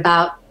little bit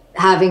about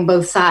having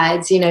both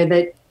sides,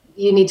 that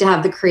you need to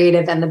have the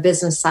creative and the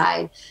business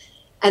side.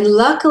 And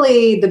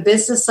luckily, the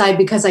business side,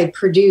 because I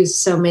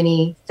produced so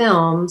many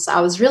films,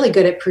 I was really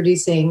good at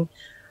producing.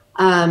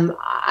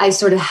 I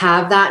sort of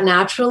have that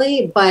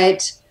naturally,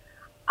 but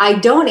I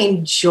don't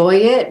enjoy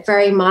it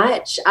very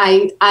much.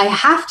 I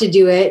have to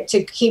do it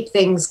to keep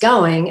things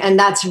going. And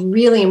that's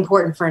really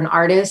important for an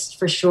artist,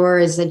 for sure,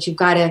 is that you've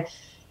got to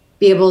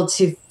be able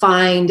to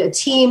find a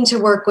team to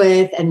work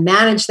with and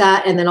manage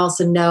that, and then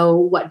also know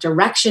what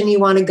direction you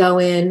want to go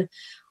in.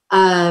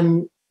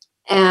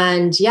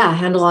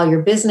 Handle all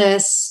your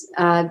business.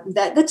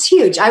 That's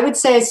huge. I would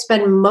say I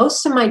spend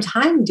most of my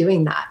time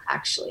doing that,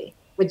 actually,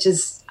 which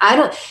is,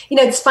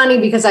 it's funny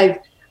because I've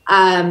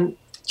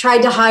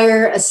tried to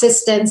hire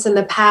assistants in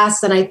the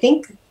past, and I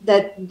think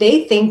that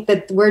they think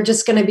that we're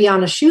just going to be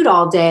on a shoot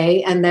all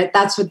day and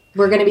that's what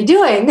we're going to be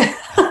doing.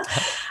 I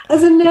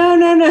said,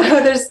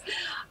 no.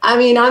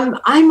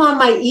 I'm on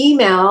my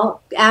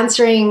email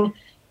answering,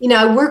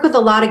 I work with a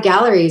lot of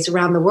galleries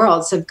around the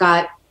world. So I've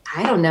got,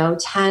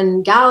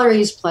 10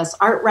 galleries plus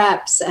art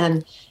reps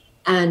and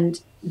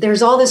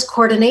there's all this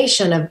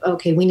coordination of,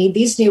 okay, we need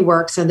these new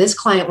works and this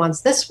client wants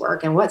this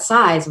work and what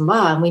size and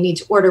blah, and we need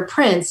to order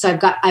prints. So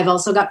I've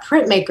also got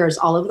printmakers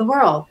all over the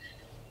world,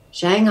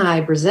 Shanghai,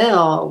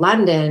 Brazil,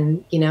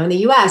 London, in the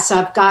US. So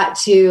I've got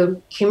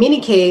to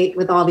communicate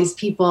with all these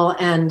people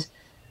and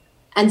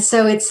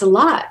so it's a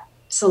lot.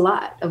 It's a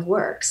lot of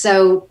work.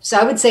 So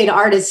I would say to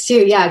artists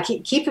too,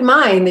 keep in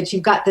mind that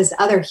you've got this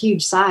other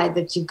huge side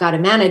that you've got to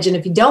manage. And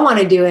if you don't want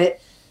to do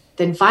it,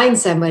 then find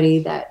somebody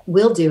that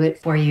will do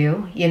it for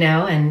you,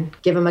 and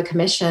give them a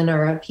commission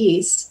or a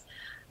piece.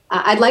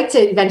 I'd like to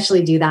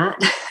eventually do that,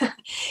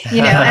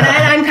 and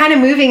I'm kind of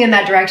moving in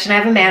that direction. I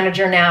have a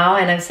manager now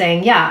and I'm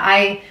saying,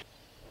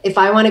 if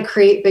I want to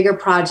create bigger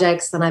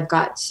projects, then I've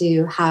got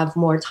to have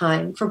more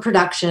time for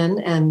production.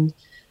 And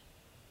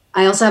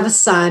I also have a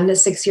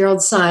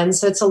 6-year-old son,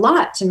 so it's a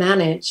lot to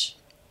manage.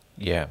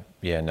 I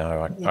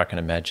can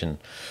imagine.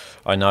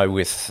 I know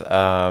with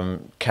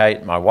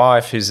Kate, my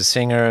wife, who's a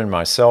singer, and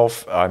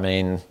myself,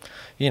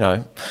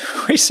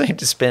 we seem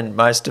to spend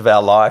most of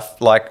our life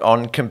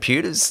on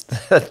computers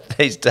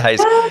these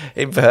days.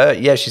 For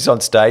her, she's on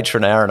stage for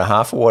an hour and a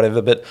half or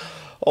whatever, but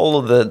all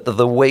of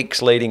the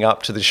weeks leading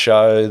up to the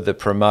show, the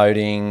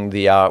promoting,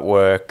 the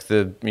artwork,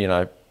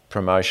 the,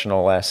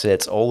 promotional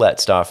assets, all that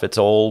stuff, it's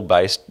all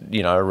based,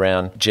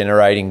 around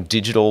generating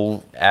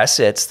digital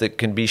assets that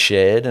can be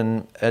shared.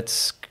 And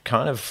it's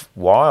kind of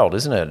wild,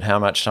 isn't it? How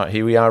much time,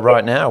 here we are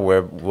right now,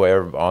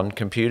 we're on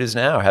computers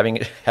now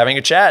having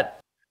a chat.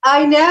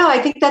 I know. I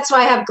think that's why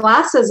I have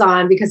glasses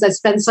on, because I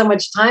spend so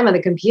much time on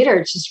the computer.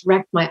 It's just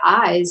wrecked my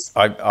eyes.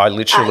 I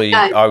literally,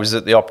 I was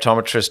at the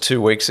optometrist 2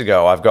 weeks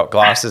ago. I've got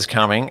glasses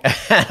coming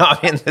and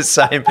I'm in the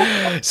same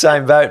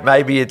boat.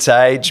 Maybe it's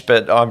age,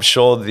 but I'm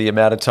sure the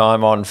amount of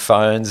time on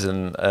phones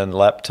and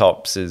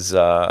laptops is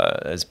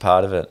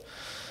part of it.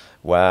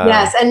 Wow.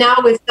 Yes. And now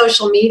with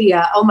social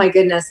media, oh my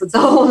goodness, it's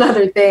a whole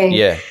other thing.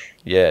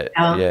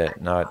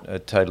 No,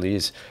 it totally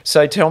is.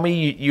 So tell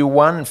me, you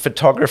won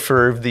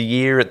Photographer of the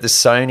Year at the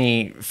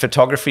Sony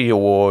Photography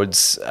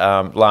Awards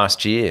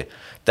last year.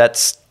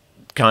 That's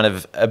kind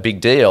of a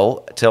big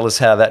deal. Tell us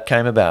how that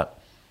came about.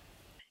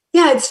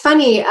 Yeah, it's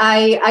funny.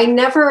 I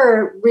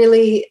never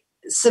really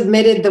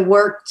submitted the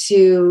work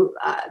to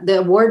the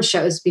award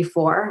shows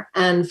before.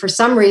 And for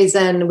some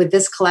reason with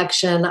this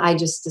collection, I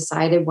just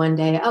decided one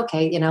day,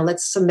 okay,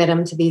 let's submit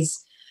them to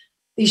these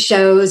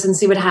shows and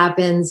see what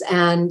happens.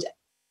 And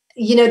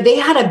they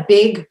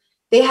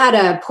had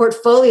a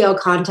portfolio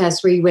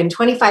contest where you win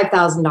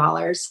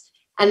 $25,000,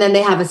 and then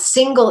they have a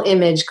single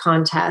image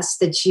contest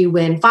that you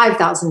win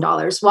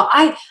 $5,000. Well,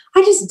 I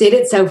just did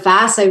it so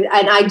fast.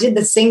 I did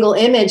the single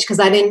image because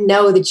I didn't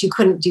know that you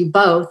couldn't do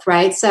both,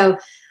 right? So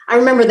I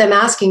remember them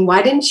asking,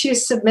 why didn't you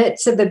submit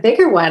to the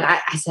bigger one?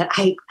 I said,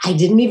 I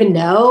didn't even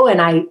know.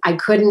 And I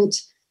couldn't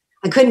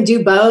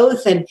do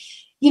both. And,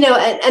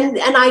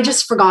 and I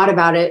just forgot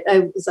about it.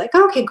 I was like,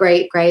 okay,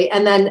 great.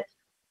 And then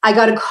I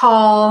got a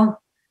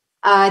call,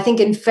 I think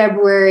in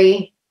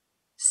February,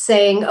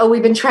 saying, oh,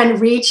 we've been trying to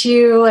reach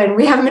you and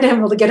we haven't been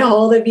able to get a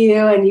hold of you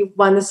and you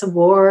won this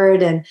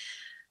award. And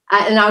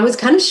I was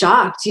kind of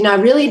shocked. I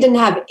really didn't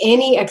have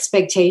any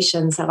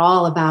expectations at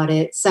all about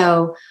it.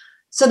 So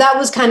that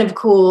was kind of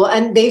cool.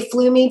 And they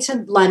flew me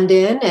to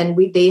London and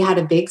they had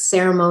a big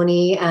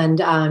ceremony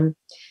and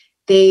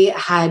they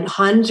had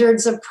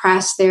hundreds of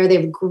press there. They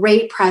have a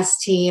great press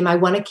team. I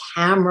won a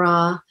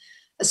camera,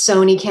 a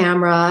Sony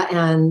camera,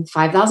 and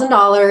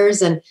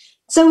 $5,000. And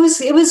so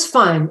it was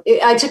fun.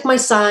 I took my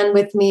son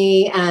with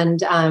me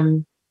and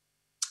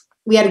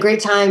we had a great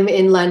time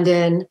in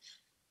London.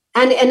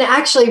 And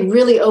actually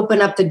really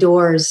opened up the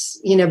doors,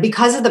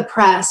 because of the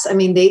press. I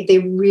mean, they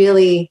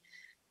really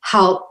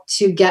helped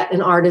to get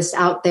an artist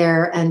out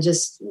there and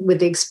just with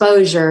the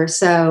exposure.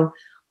 So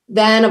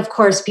then, of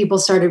course, people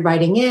started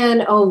writing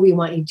in, oh, we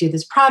want you to do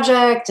this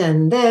project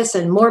and this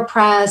and more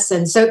press.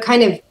 And so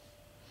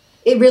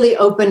it really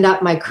opened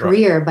up my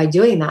career by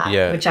doing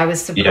that, which I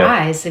was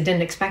surprised. I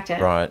didn't expect it.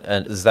 Right.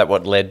 And is that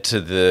what led to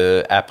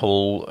the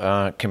Apple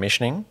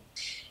commissioning?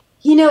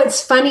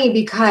 It's funny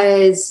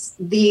because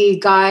the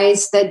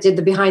guys that did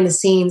the behind the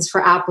scenes for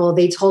Apple,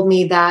 they told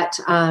me that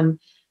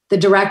the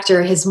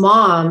director, his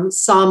mom,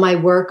 saw my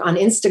work on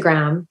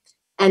Instagram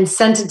and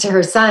sent it to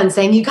her son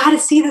saying, you got to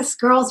see this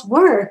girl's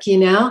work,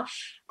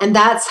 And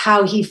that's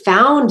how he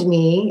found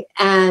me.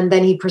 And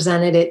then he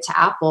presented it to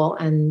Apple.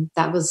 And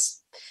that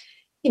was,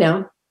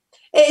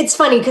 it's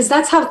funny because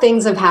that's how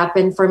things have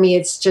happened for me.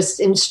 It's just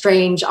in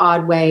strange,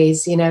 odd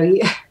ways,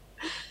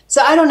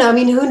 So I don't know. I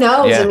mean, who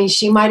knows? Yeah. I mean,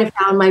 she might have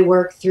found my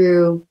work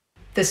through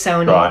the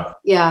Sony. Right.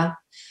 Yeah.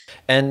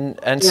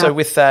 And so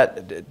with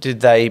that,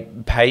 did they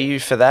pay you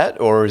for that,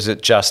 or is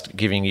it just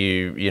giving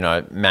you,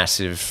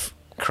 massive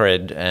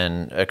cred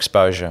and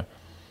exposure?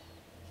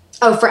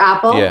 Oh, for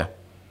Apple? Yeah.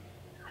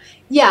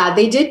 Yeah,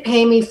 they did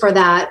pay me for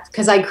that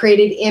because I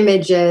created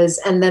images,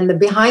 and then the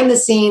behind the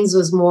scenes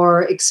was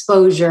more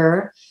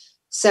exposure.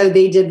 So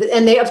they did,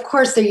 and of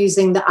course, they're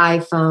using the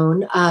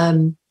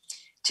iPhone.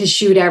 To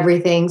shoot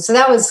everything. So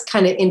that was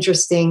kind of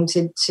interesting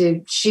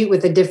to shoot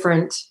with a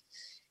different,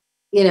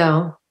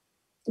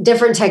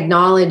 different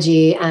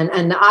technology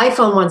and the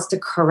iPhone wants to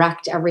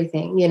correct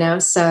everything,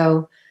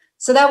 so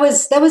that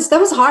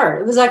was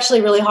hard. It was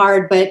actually really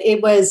hard, but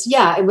it was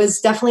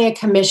definitely a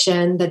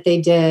commission that they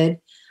did.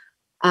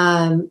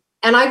 And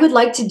I would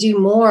like to do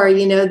more,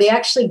 they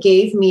actually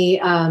gave me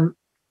a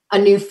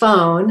new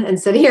phone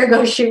and said, here,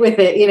 go shoot with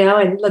it,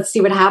 and let's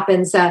see what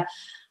happens. I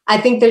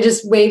think they're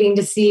just waiting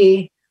to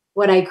see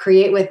what I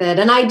create with it.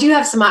 And I do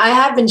have I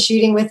have been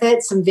shooting with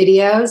it, some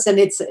videos, and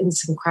it's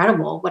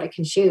incredible what it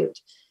can shoot.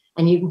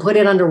 And you can put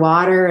it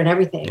underwater and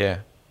everything.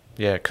 Yeah.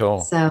 Yeah,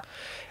 cool. So,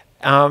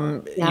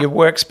 your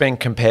work's been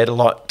compared a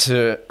lot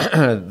to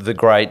the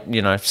great,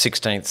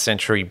 16th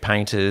century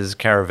painters,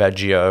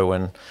 Caravaggio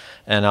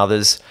and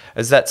others.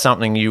 Is that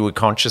something you were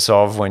conscious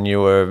of when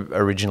you were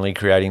originally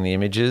creating the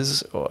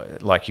images? Or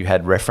like you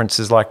had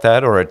references like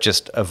that, or it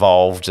just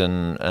evolved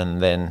and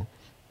then...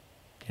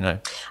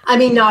 I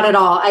mean, not at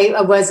all. I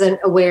wasn't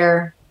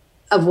aware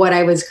of what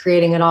I was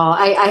creating at all.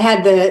 I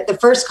had the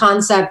first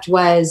concept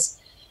was,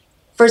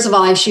 first of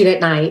all, I shoot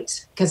at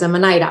night because I'm a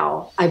night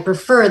owl. I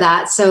prefer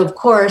that. So of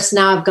course,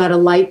 now I've got to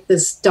light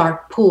this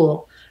dark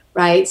pool,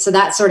 right? So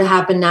that sort of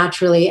happened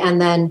naturally.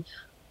 And then,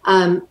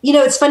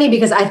 it's funny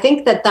because I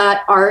think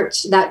that art,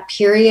 that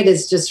period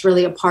is just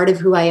really a part of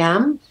who I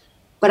am.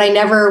 But I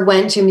never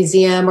went to a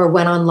museum or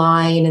went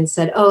online and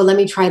said, oh, let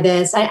me try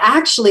this.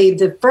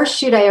 The first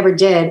shoot I ever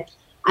did,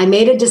 I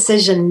made a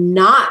decision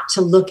not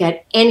to look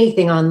at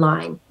anything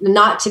online,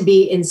 not to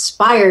be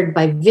inspired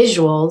by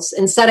visuals.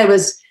 Instead, I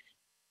was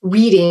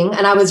reading,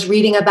 and I was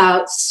reading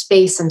about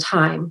space and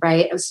time,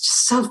 right? I was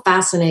just so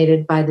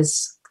fascinated by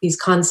these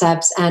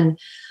concepts. And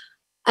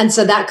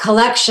so that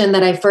collection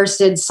that I first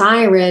did,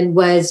 Siren,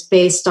 was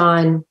based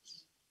on,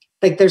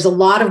 like, there's a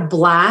lot of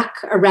black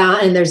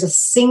around, and there's a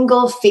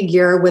single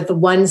figure with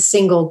one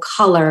single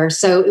color.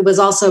 So it was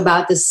also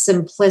about this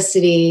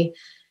simplicity.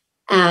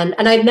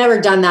 And I'd never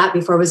done that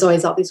before. It was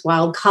always all these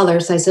wild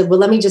colors. So I said, well,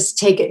 let me just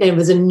take it. And it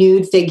was a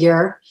nude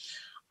figure.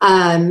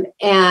 And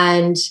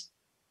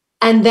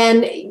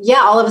then,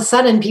 all of a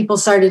sudden people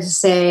started to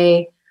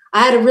say,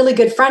 I had a really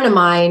good friend of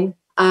mine,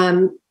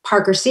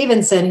 Parker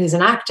Stevenson, who's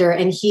an actor,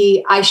 and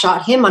I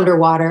shot him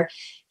underwater.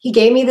 He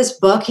gave me this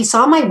book. He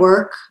saw my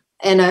work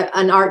in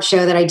an art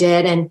show that I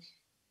did. And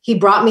he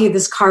brought me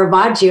this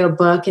Caravaggio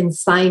book and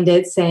signed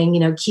it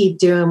saying, keep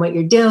doing what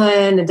you're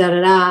doing, and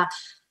da-da-da.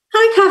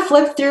 I kind of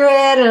flipped through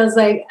it and I was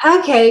like,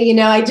 okay,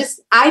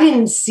 I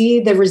didn't see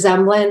the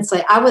resemblance.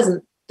 Like, I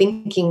wasn't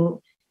thinking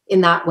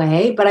in that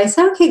way, but I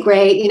said, okay,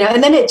 great.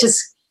 And then it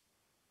just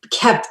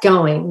kept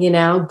going,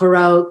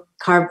 Baroque,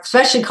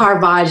 especially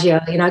Caravaggio.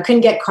 I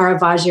couldn't get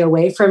Caravaggio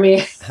away from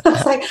me. I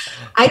was like,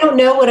 I don't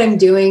know what I'm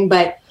doing,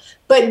 but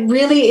but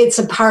really it's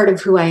a part of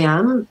who I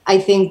am. I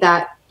think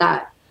that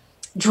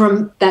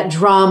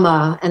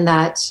drama and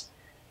that,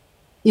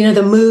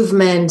 the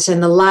movement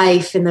and the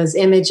life in those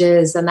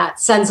images and that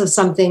sense of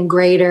something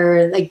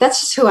greater, like that's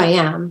just who I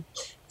am.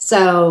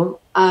 So,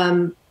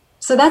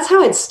 so that's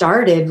how it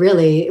started,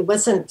 really. It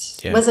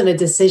wasn't a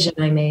decision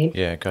I made.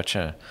 Yeah,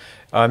 gotcha.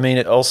 I mean,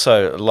 it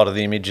also, a lot of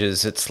the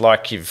images, it's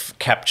like you've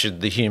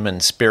captured the human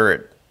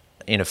spirit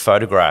in a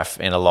photograph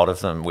in a lot of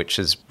them, which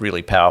is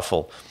really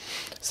powerful.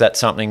 Is that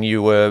something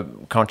you were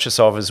conscious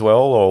of as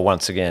well, or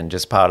once again,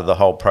 just part of the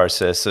whole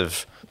process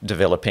of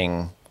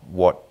developing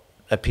what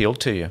appealed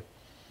to you?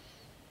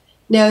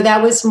 No,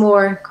 that was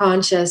more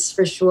conscious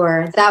for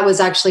sure. That was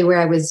actually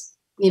where I was,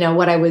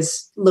 what I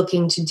was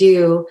looking to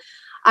do.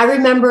 I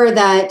remember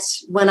that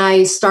when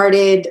I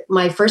started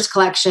my first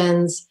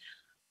collections,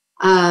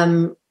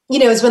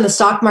 it was when the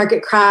stock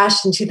market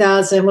crashed in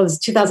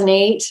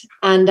 2008.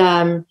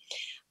 And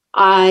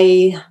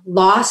I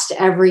lost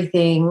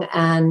everything.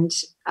 And,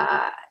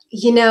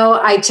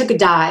 I took a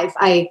dive.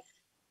 I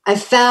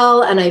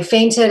fell and I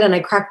fainted and I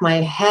cracked my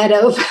head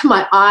open,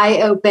 my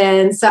eye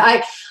open. So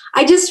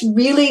I just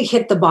really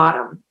hit the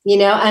bottom,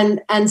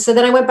 and so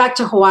then I went back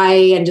to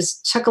Hawaii and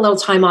just took a little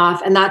time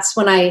off. And that's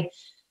when I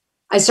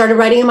started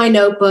writing in my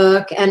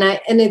notebook. And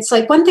it's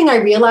like, one thing I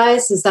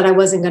realized is that I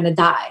wasn't going to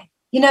die.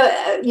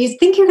 You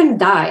think you're going to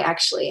die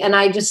actually. And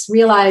I just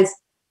realized,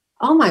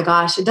 oh my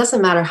gosh, it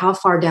doesn't matter how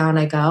far down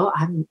I go.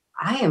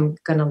 I am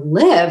going to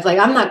live. Like,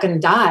 I'm not going to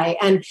die.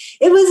 And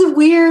it was a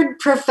weird,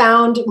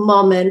 profound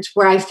moment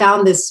where I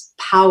found this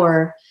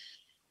power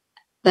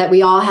that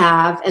we all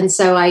have. And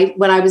so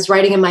when I was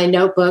writing in my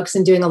notebooks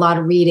and doing a lot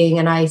of reading,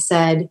 and I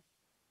said,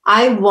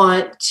 I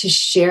want to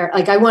share,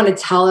 I want to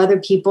tell other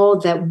people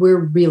that we're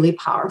really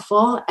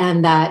powerful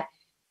and that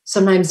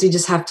sometimes we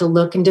just have to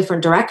look in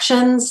different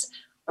directions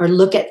or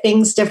look at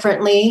things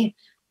differently.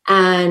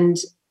 And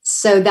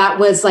so that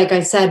was, like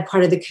I said,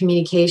 part of the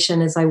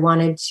communication is I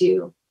wanted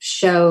to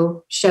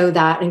show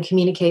that and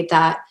communicate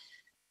that.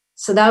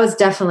 So that was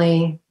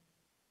definitely,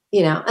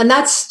 and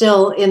that's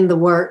still in the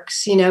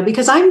works,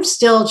 because I'm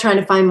still trying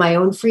to find my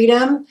own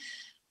freedom.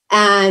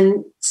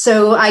 And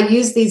so I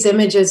use these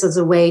images as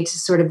a way to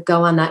sort of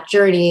go on that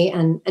journey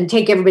and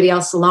take everybody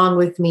else along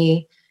with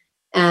me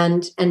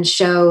and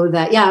show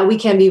that, we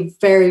can be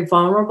very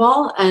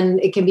vulnerable and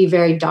it can be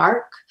very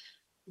dark,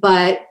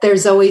 but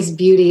there's always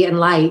beauty and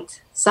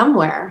light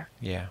somewhere.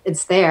 Yeah.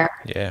 It's there.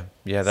 Yeah.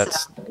 Yeah.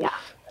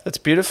 That's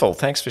beautiful.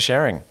 Thanks for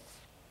sharing.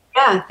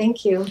 Yeah.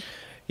 Thank you.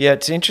 Yeah,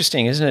 it's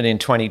interesting, isn't it, in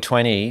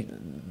 2020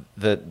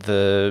 that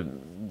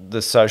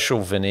the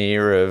social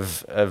veneer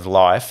of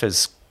life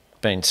has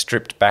been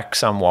stripped back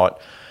somewhat,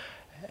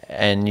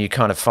 and you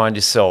kind of find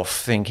yourself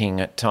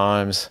thinking at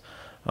times,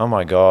 oh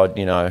my God,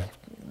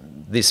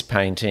 this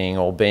painting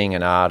or being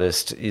an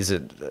artist, is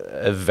it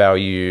of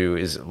value?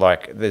 Is it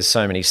like there's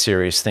so many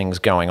serious things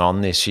going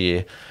on this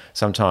year.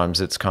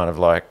 Sometimes it's kind of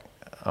like,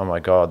 oh my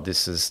God,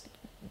 this is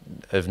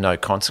of no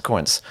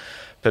consequence.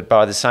 But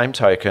by the same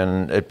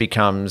token, it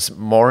becomes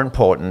more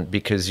important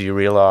because you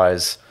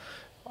realize,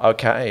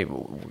 okay,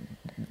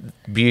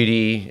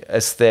 beauty,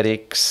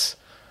 aesthetics,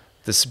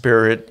 the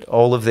spirit,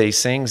 all of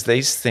these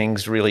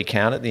things really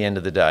count at the end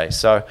of the day.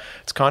 So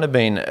it's kind of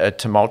been a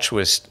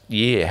tumultuous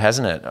year,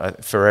 hasn't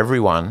it, for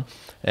everyone?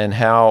 And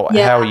how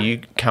are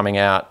you coming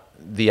out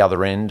the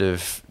other end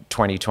of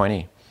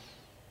 2020?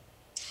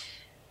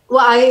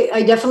 Well,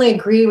 I definitely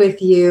agree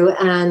with you.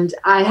 And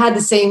I had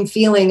the same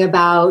feeling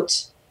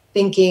about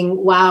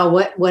thinking, wow,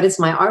 what is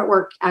my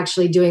artwork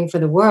actually doing for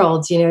the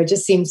world? It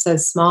just seems so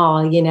small,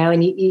 and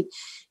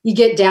you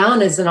get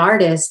down as an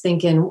artist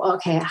thinking,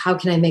 okay, how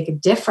can I make a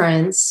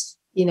difference?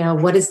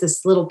 What is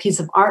this little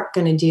piece of art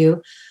going to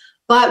do?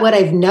 But what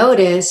I've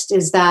noticed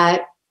is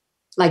that,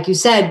 like you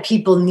said,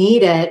 people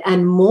need it,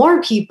 and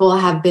more people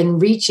have been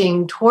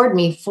reaching toward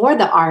me for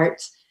the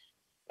art.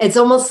 It's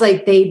almost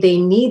like they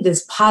need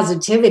this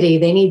positivity.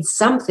 They need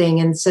something.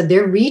 And so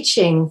they're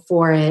reaching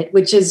for it,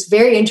 which is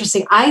very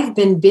interesting. I've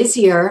been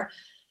busier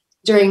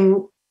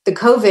during the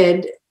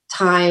COVID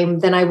time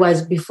than I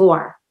was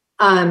before.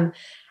 And,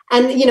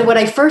 what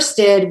I first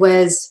did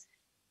was,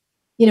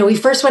 we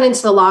first went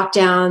into the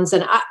lockdowns,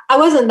 and I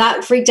wasn't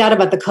that freaked out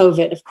about the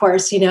COVID, of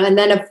course, and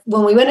then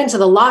when we went into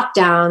the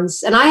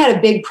lockdowns, and I had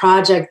a big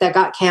project that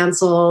got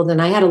canceled,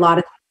 and I had a lot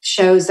of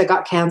shows that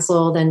got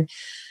canceled. And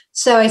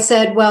so I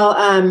said, well,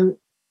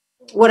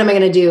 what am I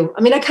going to do?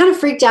 I mean, I kind of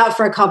freaked out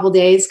for a couple of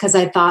days because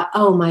I thought,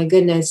 oh my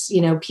goodness,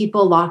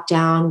 people locked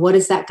down. What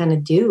is that going to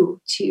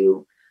do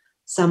to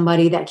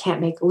somebody that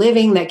can't make a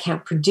living, that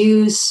can't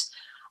produce?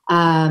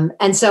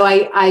 And so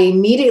I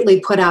immediately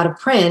put out a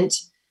print,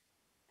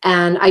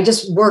 and I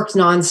just worked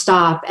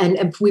nonstop.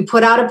 And we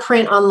put out a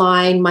print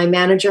online. My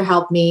manager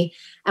helped me,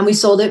 and we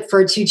sold it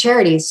for 2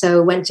 charities.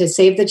 So went to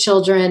Save the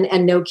Children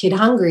and No Kid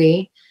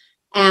Hungry.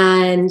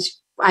 And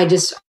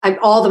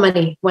all the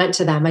money went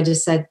to them. I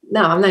just said,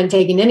 no, I'm not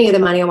taking any of the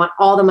money. I want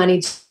all the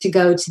money to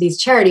go to these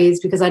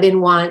charities because I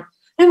didn't want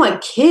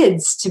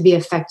kids to be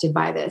affected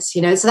by this,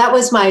 So that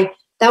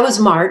was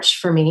March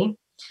for me.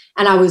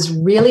 And I was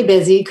really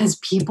busy because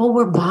people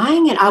were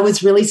buying it. I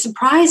was really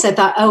surprised. I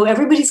thought, oh,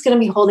 everybody's going to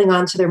be holding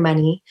on to their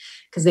money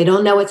because they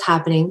don't know what's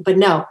happening. But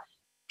no,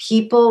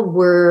 people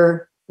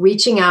were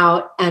reaching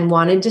out and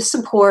wanted to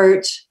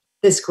support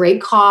this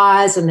great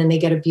cause. And then they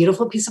get a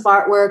beautiful piece of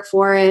artwork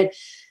for it.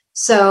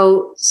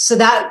 So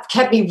that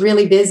kept me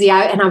really busy.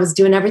 And I was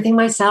doing everything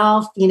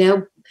myself,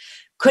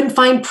 couldn't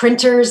find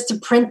printers to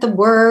print the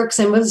works,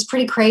 and it was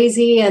pretty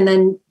crazy. And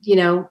then,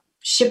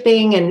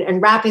 shipping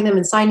and wrapping them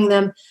and signing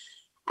them.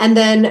 And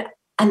then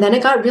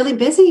it got really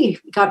busy.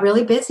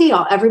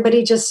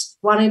 Everybody just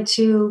wanted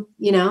to,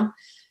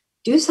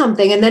 do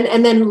something. And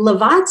then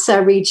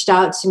Lavazza reached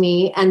out to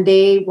me, and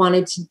they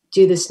wanted to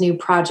do this new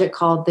project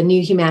called The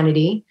New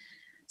Humanity.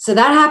 So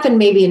that happened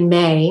maybe in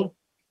May,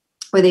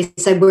 where they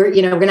said, we're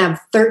going to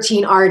have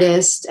 13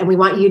 artists, and we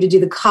want you to do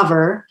the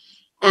cover.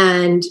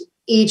 And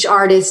each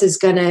artist is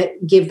going to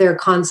give their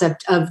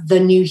concept of the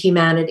new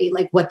humanity,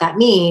 like what that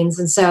means.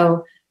 And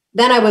so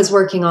then I was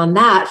working on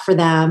that for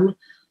them.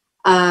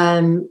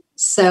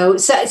 So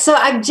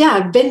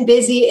I've been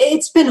busy.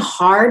 It's been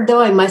hard,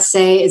 though, I must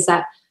say, is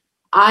that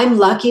I'm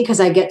lucky because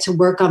I get to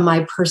work on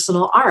my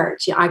personal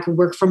art. I could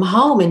work from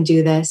home and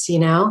do this,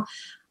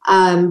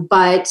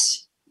 but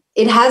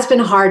it has been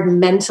hard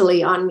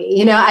mentally on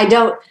me. I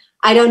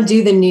don't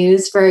do the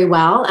news very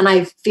well. And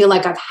I feel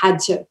like I've had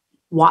to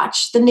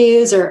watch the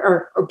news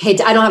or pay.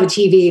 I don't have a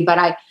TV, but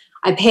I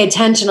pay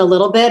attention a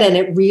little bit, and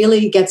it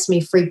really gets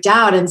me freaked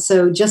out. And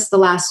so just the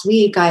last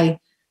week, I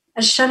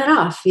shut it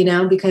off,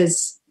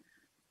 because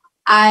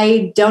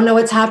I don't know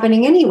what's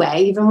happening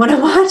anyway. Even when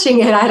I'm watching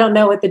it, I don't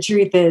know what the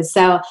truth is.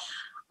 So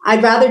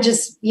I'd rather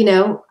just,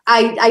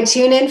 I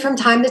tune in from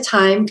time to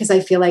time because I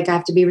feel like I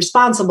have to be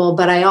responsible,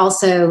 but I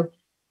also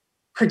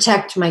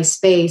protect my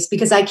space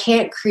because I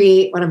can't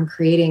create what I'm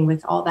creating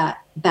with all that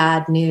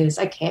bad news.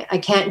 I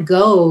can't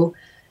go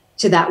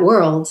to that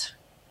world.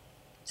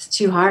 It's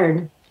too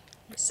hard.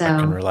 So I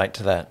can relate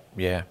to that.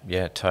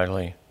 Yeah,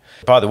 totally.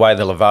 By the way,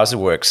 the Lavazza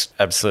work's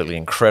absolutely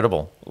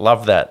incredible.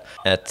 Love that.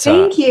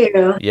 Thank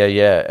you.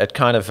 Yeah. It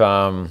kind of,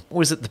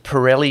 was it the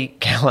Pirelli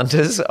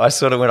calendars? I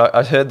sort of, when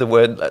I heard the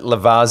word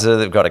Lavazza,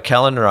 they've got a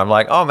calendar, I'm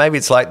like, oh, maybe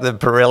it's like the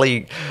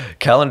Pirelli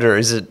calendar.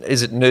 Is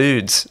it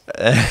nudes?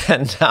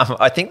 And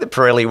I think the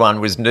Pirelli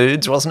one was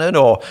nudes, wasn't it?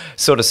 Or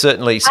sort of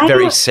certainly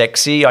very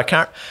sexy. I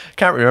can't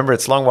remember.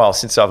 It's a long while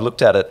since I've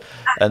looked at it.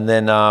 And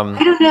then...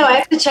 I don't know. I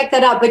have to check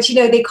that out. But,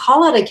 they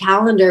call it a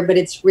calendar, but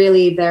it's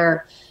really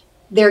their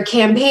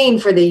campaign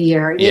for the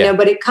year,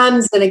 but it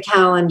comes in a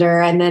calendar,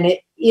 and then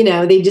it,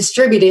 they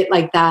distribute it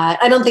like that.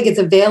 I don't think it's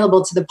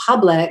available to the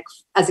public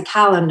as a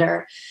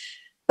calendar,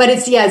 but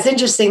it's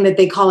interesting that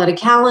they call it a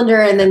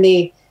calendar. And then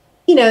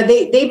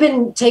they've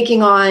been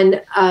taking on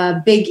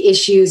big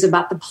issues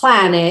about the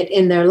planet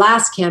in their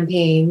last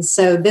campaign.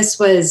 So this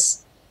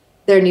was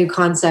their new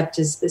concept,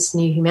 is this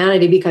new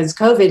humanity, because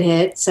COVID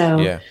hit.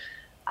 So,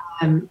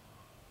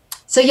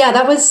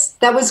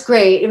 that was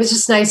great. It was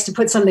just nice to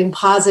put something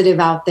positive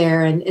out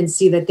there and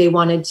see that they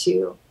wanted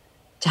to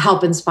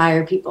help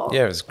inspire people.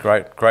 Yeah, it was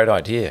a great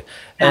idea.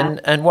 Yeah.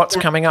 And what's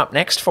coming up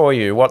next for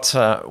you? What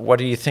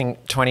do you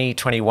think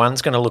 2021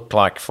 is going to look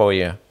like for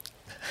you?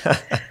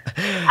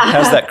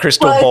 How's that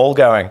crystal ball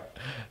going?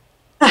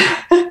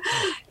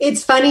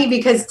 It's funny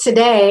because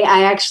today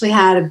I actually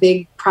had a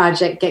big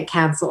project get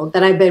canceled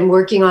that I've been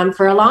working on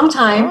for a long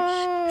time.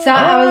 So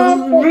I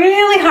was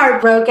really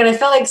heartbroken. I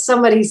felt like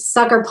somebody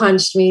sucker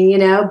punched me,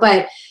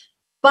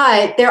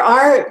 but there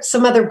are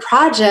some other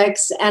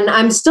projects, and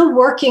I'm still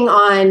working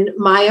on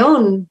my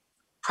own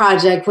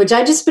project, which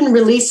I've just been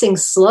releasing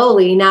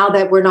slowly now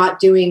that we're not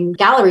doing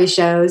gallery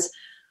shows.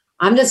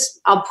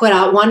 I'll put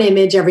out one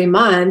image every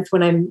month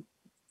when I'm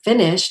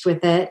finished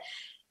with it.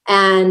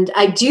 And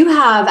I do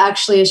have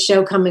actually a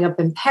show coming up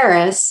in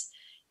Paris.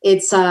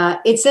 It's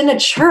in a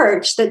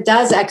church that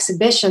does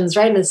exhibitions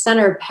right in the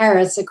center of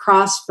Paris,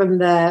 across from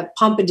the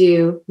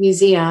Pompidou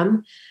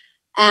Museum.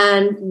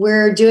 And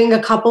we're doing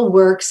a couple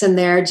works in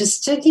there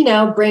just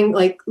to, bring,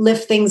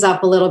 lift things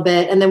up a little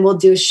bit. And then we'll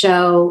do a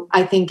show,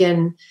 I think,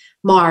 in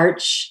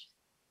March.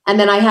 And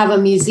then I have a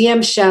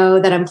museum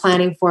show that I'm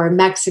planning for in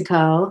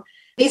Mexico.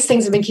 These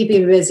things have been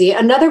keeping me busy.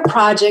 Another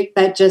project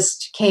that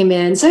just came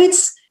in. So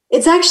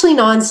it's actually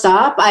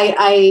nonstop.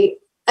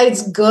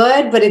 It's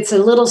good, but it's a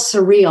little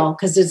surreal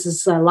because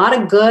there's a lot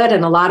of good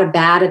and a lot of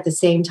bad at the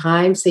same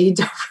time. So you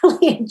don't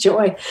really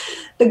enjoy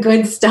the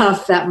good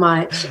stuff that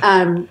much.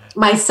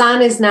 My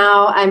son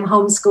I'm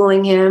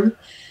homeschooling him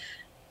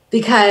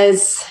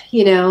because,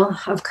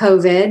 of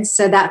COVID.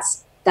 So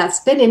that's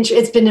been,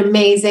 it's been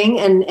amazing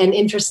and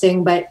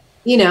interesting, but,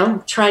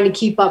 trying to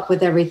keep up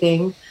with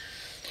everything.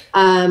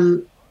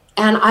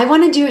 And I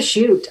want to do a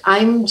shoot.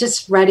 I'm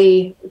just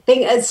ready.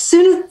 As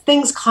soon as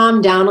things calm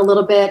down a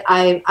little bit,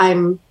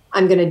 I'm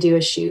going to do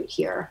a shoot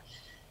here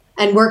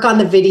and work on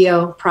the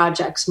video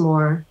projects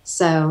more.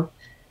 So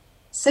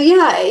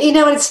yeah, and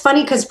it's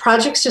funny because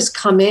projects just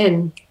come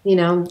in,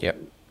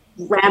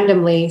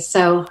 randomly.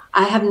 So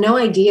I have no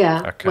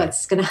idea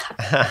what's going to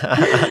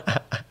happen.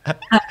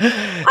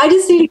 I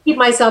just need to keep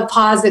myself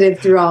positive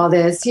through all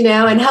this,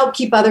 and help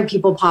keep other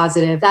people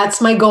positive.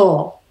 That's my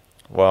goal.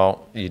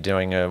 Well, you're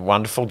doing a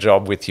wonderful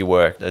job with your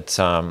work. It's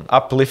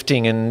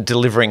uplifting and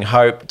delivering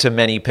hope to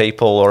many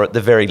people, or at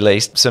the very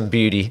least, some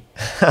beauty.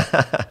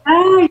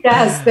 Oh,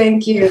 yes,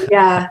 thank you.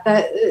 Yeah,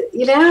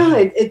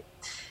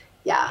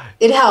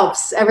 it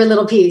helps every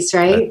little piece,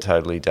 right? It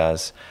totally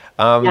does.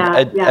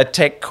 A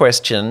tech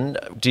question: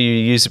 do you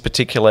use a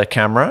particular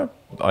camera?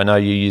 I know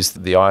you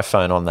used the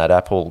iPhone on that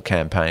Apple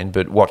campaign,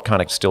 but what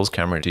kind of stills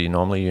camera do you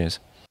normally use?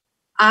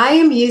 I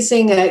am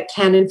using a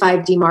Canon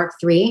 5D Mark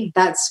III.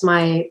 That's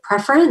my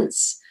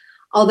preference.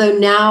 Although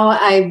now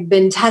I've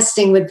been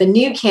testing with the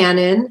new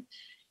Canon,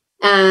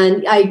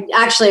 and I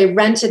actually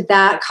rented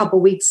that a couple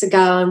weeks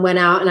ago and went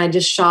out and I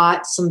just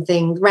shot some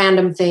things,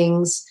 random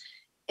things.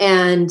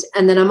 And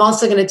then I'm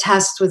also going to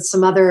test with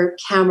some other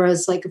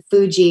cameras like a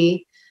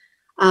Fuji,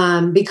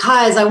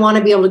 because I want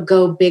to be able to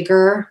go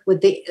bigger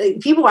with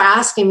people are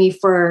asking me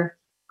for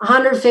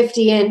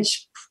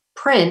 150-inch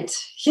print,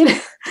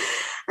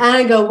 And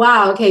I go,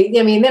 wow, okay.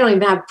 I mean, they don't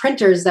even have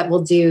printers that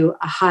will do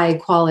a high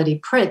quality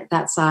print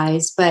that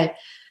size, but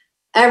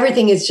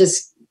everything is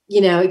just,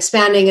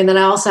 expanding. And then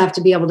I also have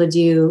to be able to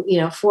do,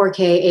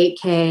 4K,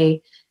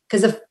 8K,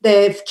 because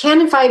the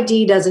Canon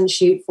 5D doesn't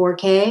shoot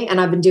 4K,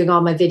 and I've been doing all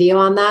my video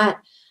on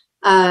that.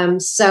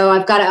 So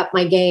I've got to up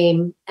my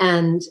game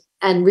and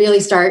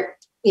really start,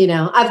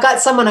 I've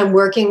got someone I'm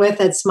working with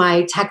that's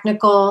my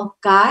technical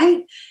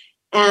guy,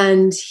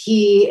 and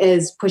he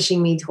is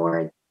pushing me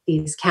toward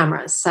these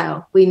cameras.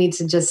 So we need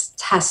to just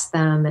test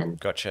them. And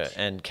Gotcha.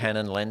 And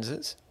Canon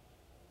lenses?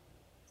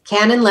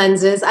 Canon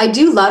lenses. I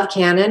do love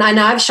Canon. I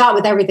know I've shot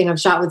with everything.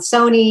 I've shot with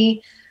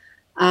Sony,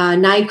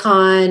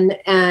 Nikon,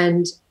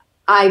 and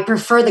I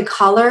prefer the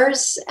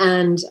colors.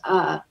 And,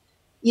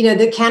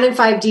 the Canon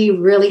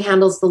 5D really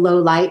handles the low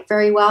light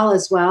very well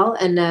as well.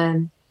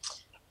 And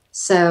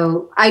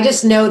so I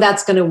just know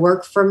that's going to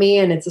work for me,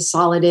 and it's a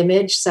solid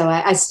image. So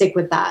I stick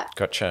with that.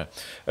 Gotcha.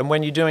 And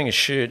when you're doing a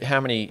shoot,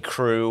 how many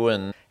crew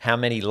and how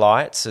many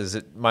lights? Is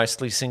it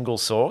mostly single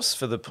source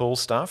for the pool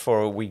stuff,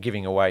 or are we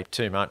giving away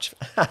too much?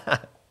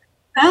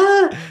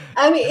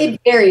 It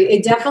varies.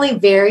 It definitely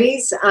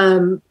varies.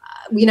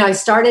 I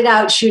started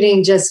out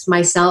shooting just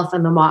myself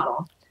and the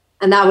model,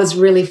 and that was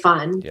really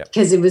fun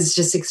because it was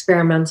just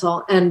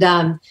experimental. And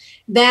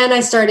then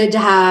I started to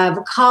have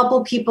a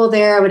couple people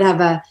there. I would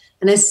have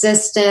an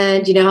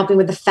assistant, helping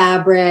with the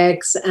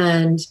fabrics,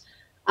 and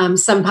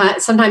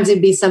sometimes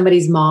it'd be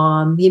somebody's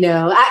mom.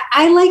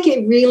 I like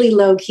it really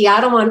low key. I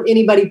don't want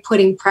anybody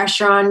putting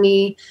pressure on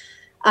me.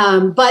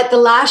 But the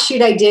last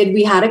shoot I did,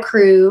 we had a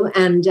crew,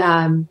 and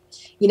I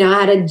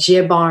had a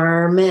jib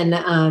arm and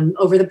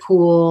over the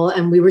pool,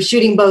 and we were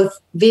shooting both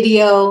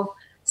video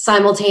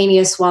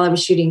simultaneous while I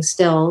was shooting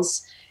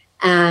stills,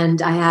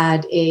 and I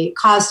had a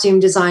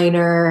costume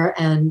designer,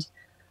 and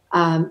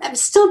I'm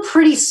still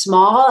pretty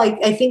small,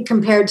 I think,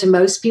 compared to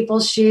most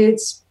people's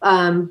shoots,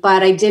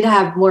 but I did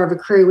have more of a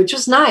crew, which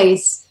was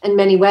nice in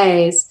many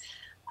ways.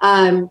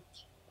 Lighting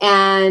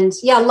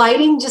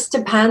just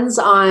depends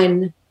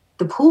on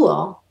the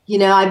pool.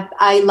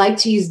 I like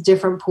to use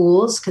different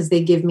pools because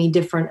they give me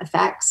different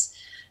effects.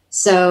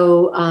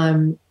 So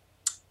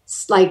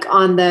like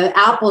on the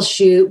Apple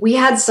shoot, we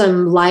had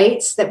some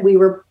lights that we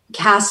were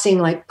casting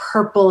like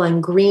purple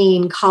and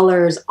green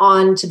colors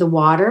onto the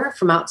water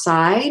from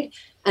outside,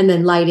 and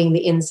then lighting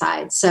the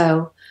inside.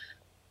 So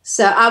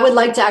I would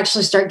like to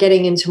actually start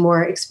getting into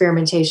more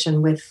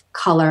experimentation with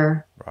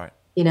color, right?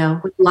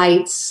 With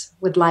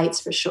lights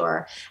for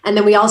sure. And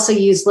then we also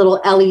use little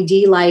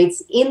LED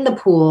lights in the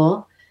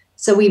pool.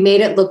 So we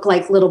made it look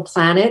like little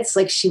planets,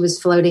 like she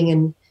was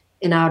floating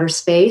in outer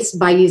space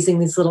by using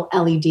these little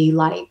LED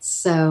lights.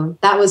 So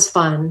that was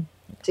fun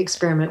to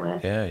experiment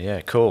with. Yeah,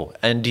 cool.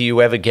 And do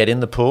you ever get in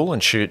the pool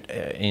and shoot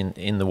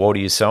in the water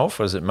yourself,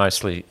 or is it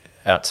mostly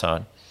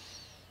outside?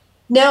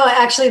 No,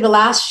 actually, the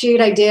last shoot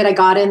I did, I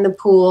got in the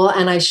pool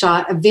and I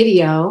shot a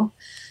video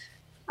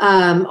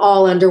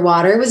all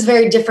underwater. It was a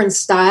very different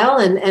style.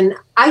 And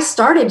I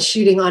started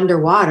shooting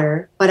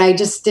underwater, but I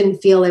just didn't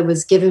feel it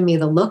was giving me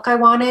the look I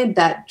wanted,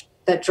 that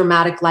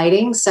dramatic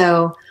lighting.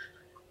 So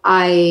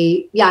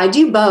I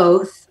do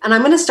both. And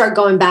I'm going to start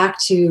going back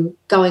to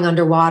going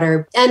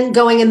underwater and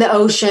going in the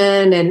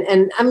ocean.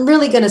 And I'm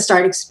really going to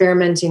start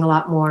experimenting a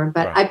lot more.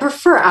 But right. I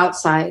prefer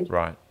outside.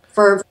 Right.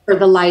 For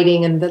the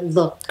lighting and the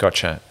look.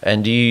 Gotcha.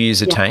 And do you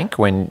use a tank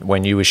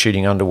when you were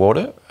shooting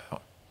underwater?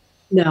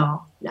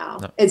 No.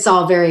 It's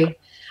all very,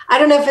 I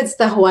don't know if it's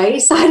the Hawaii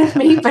side of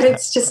me, but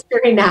it's just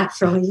very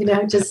natural,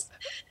 just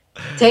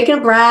taking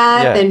a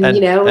breath and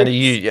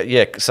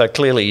And so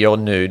clearly you're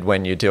nude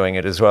when you're doing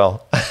it as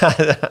well.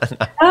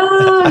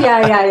 Oh,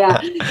 yeah.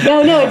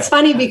 No, it's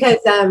funny because,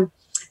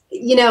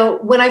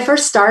 when I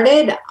first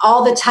started,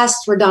 all the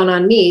tests were done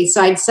on me.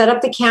 So I'd set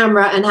up the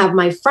camera and have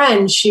my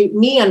friend shoot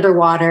me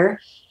underwater.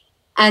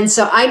 And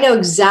so I know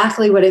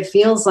exactly what it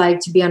feels like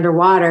to be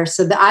underwater.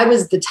 So I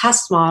was the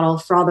test model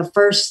for all the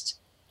first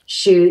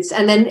shoots.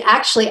 And then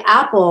actually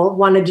Apple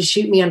wanted to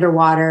shoot me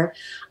underwater.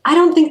 I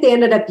don't think they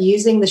ended up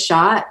using the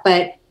shot,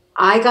 but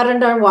I got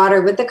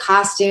underwater with the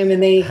costume,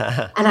 and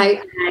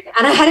I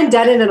hadn't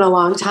done it in a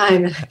long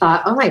time. And I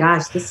thought, oh my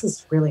gosh, this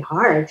is really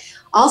hard.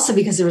 Also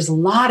because there was a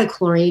lot of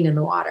chlorine in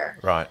the water.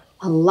 Right.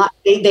 A lot.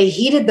 They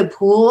heated the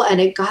pool, and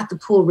it got the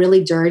pool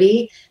really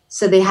dirty.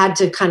 So they had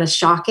to kind of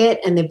shock it,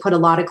 and they put a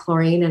lot of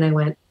chlorine. And I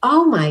went,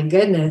 oh my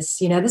goodness,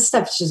 this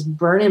stuff's just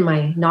burning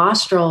my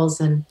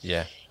nostrils. And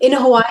in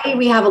Hawaii,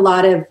 we have a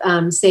lot of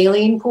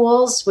saline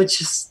pools,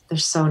 which they're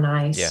so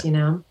nice,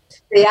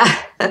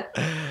 Yeah.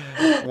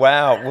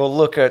 Wow. Well,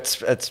 look,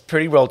 it's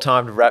pretty well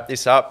time to wrap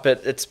this up,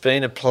 but it's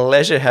been a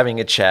pleasure having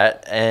a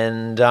chat.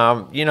 And,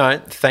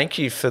 thank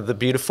you for the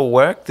beautiful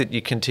work that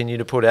you continue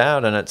to put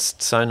out. And it's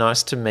so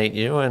nice to meet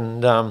you,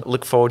 and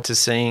look forward to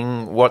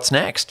seeing what's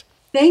next.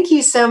 Thank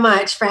you so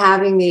much for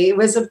having me. It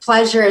was a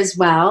pleasure as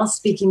well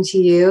speaking to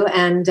you.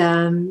 And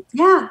I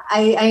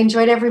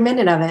enjoyed every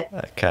minute of it.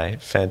 Okay,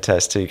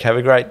 fantastic. Have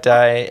a great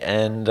day.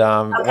 And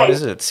What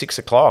is it? 6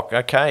 o'clock.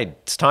 Okay,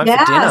 it's time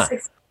for dinner.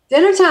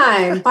 Dinner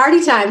time,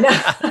 party time.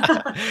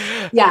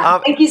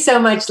 Thank you so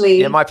much,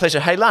 Lee. Yeah, my pleasure.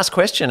 Hey, last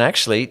question,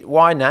 actually.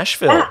 Why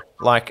Nashville? Yeah.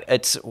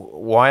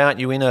 Why aren't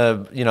you in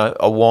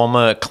a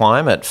warmer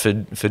climate for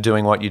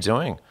doing what you're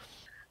doing?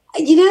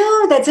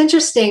 That's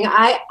interesting.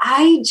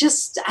 I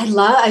just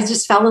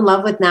fell in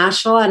love with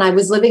Nashville, and I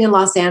was living in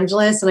Los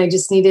Angeles, and I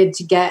just needed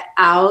to get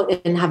out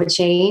and have a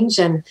change.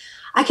 And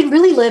I can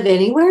really live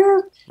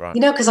anywhere, right.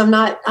 Because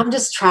I'm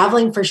just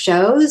traveling for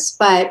shows.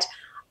 But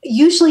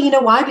usually,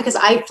 why? Because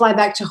I fly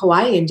back to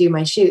Hawaii and do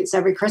my shoots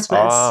every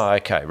Christmas. Oh,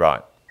 okay,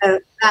 right.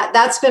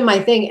 That's been my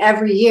thing.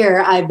 Every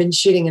year I've been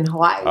shooting in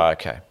Hawaii. Oh,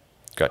 okay,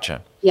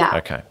 gotcha. Yeah.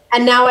 Okay.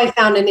 And now I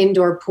found an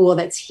indoor pool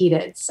that's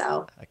heated,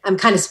 so I'm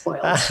kind of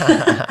spoiled.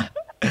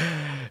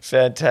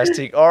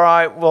 Fantastic. All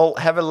right. Well,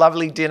 have a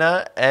lovely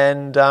dinner,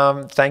 and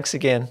thanks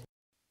again.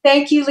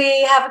 Thank you,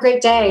 Lee. Have a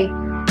great day.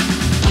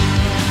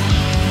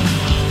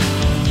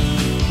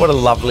 What a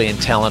lovely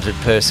and talented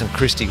person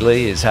Christy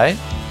Lee is, hey?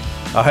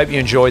 I hope you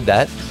enjoyed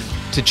that.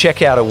 To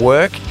check out her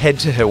work, head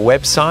to her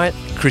website,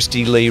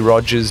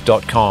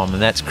 ChristyLeeRogers.com,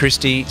 and that's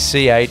Christy,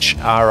 Christy,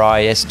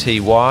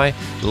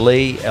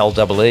 Lee,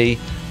 Lee,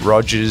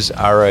 Rogers,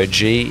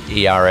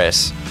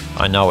 Rogers.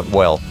 I know it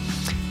well.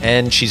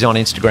 And she's on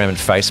Instagram and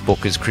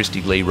Facebook as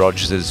Christy Lee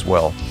Rogers as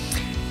well.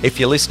 If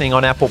you're listening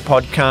on Apple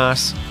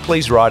Podcasts,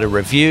 please write a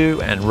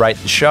review and rate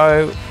the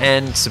show,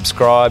 and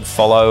subscribe,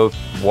 follow,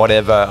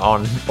 whatever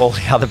on all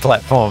the other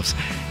platforms.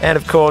 And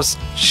of course,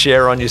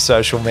 share on your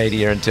social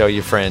media and tell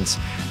your friends.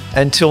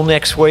 Until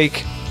next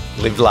week,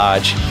 live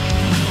large.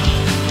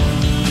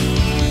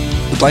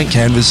 The Blank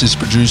Canvas is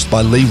produced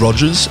by Lee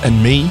Rogers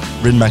and me,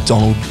 Rin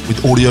MacDonald,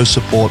 with audio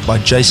support by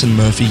Jason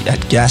Murphy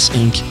at Gas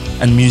Inc.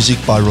 and music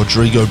by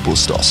Rodrigo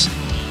Bustos.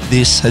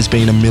 This has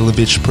been a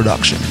Milovich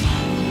production.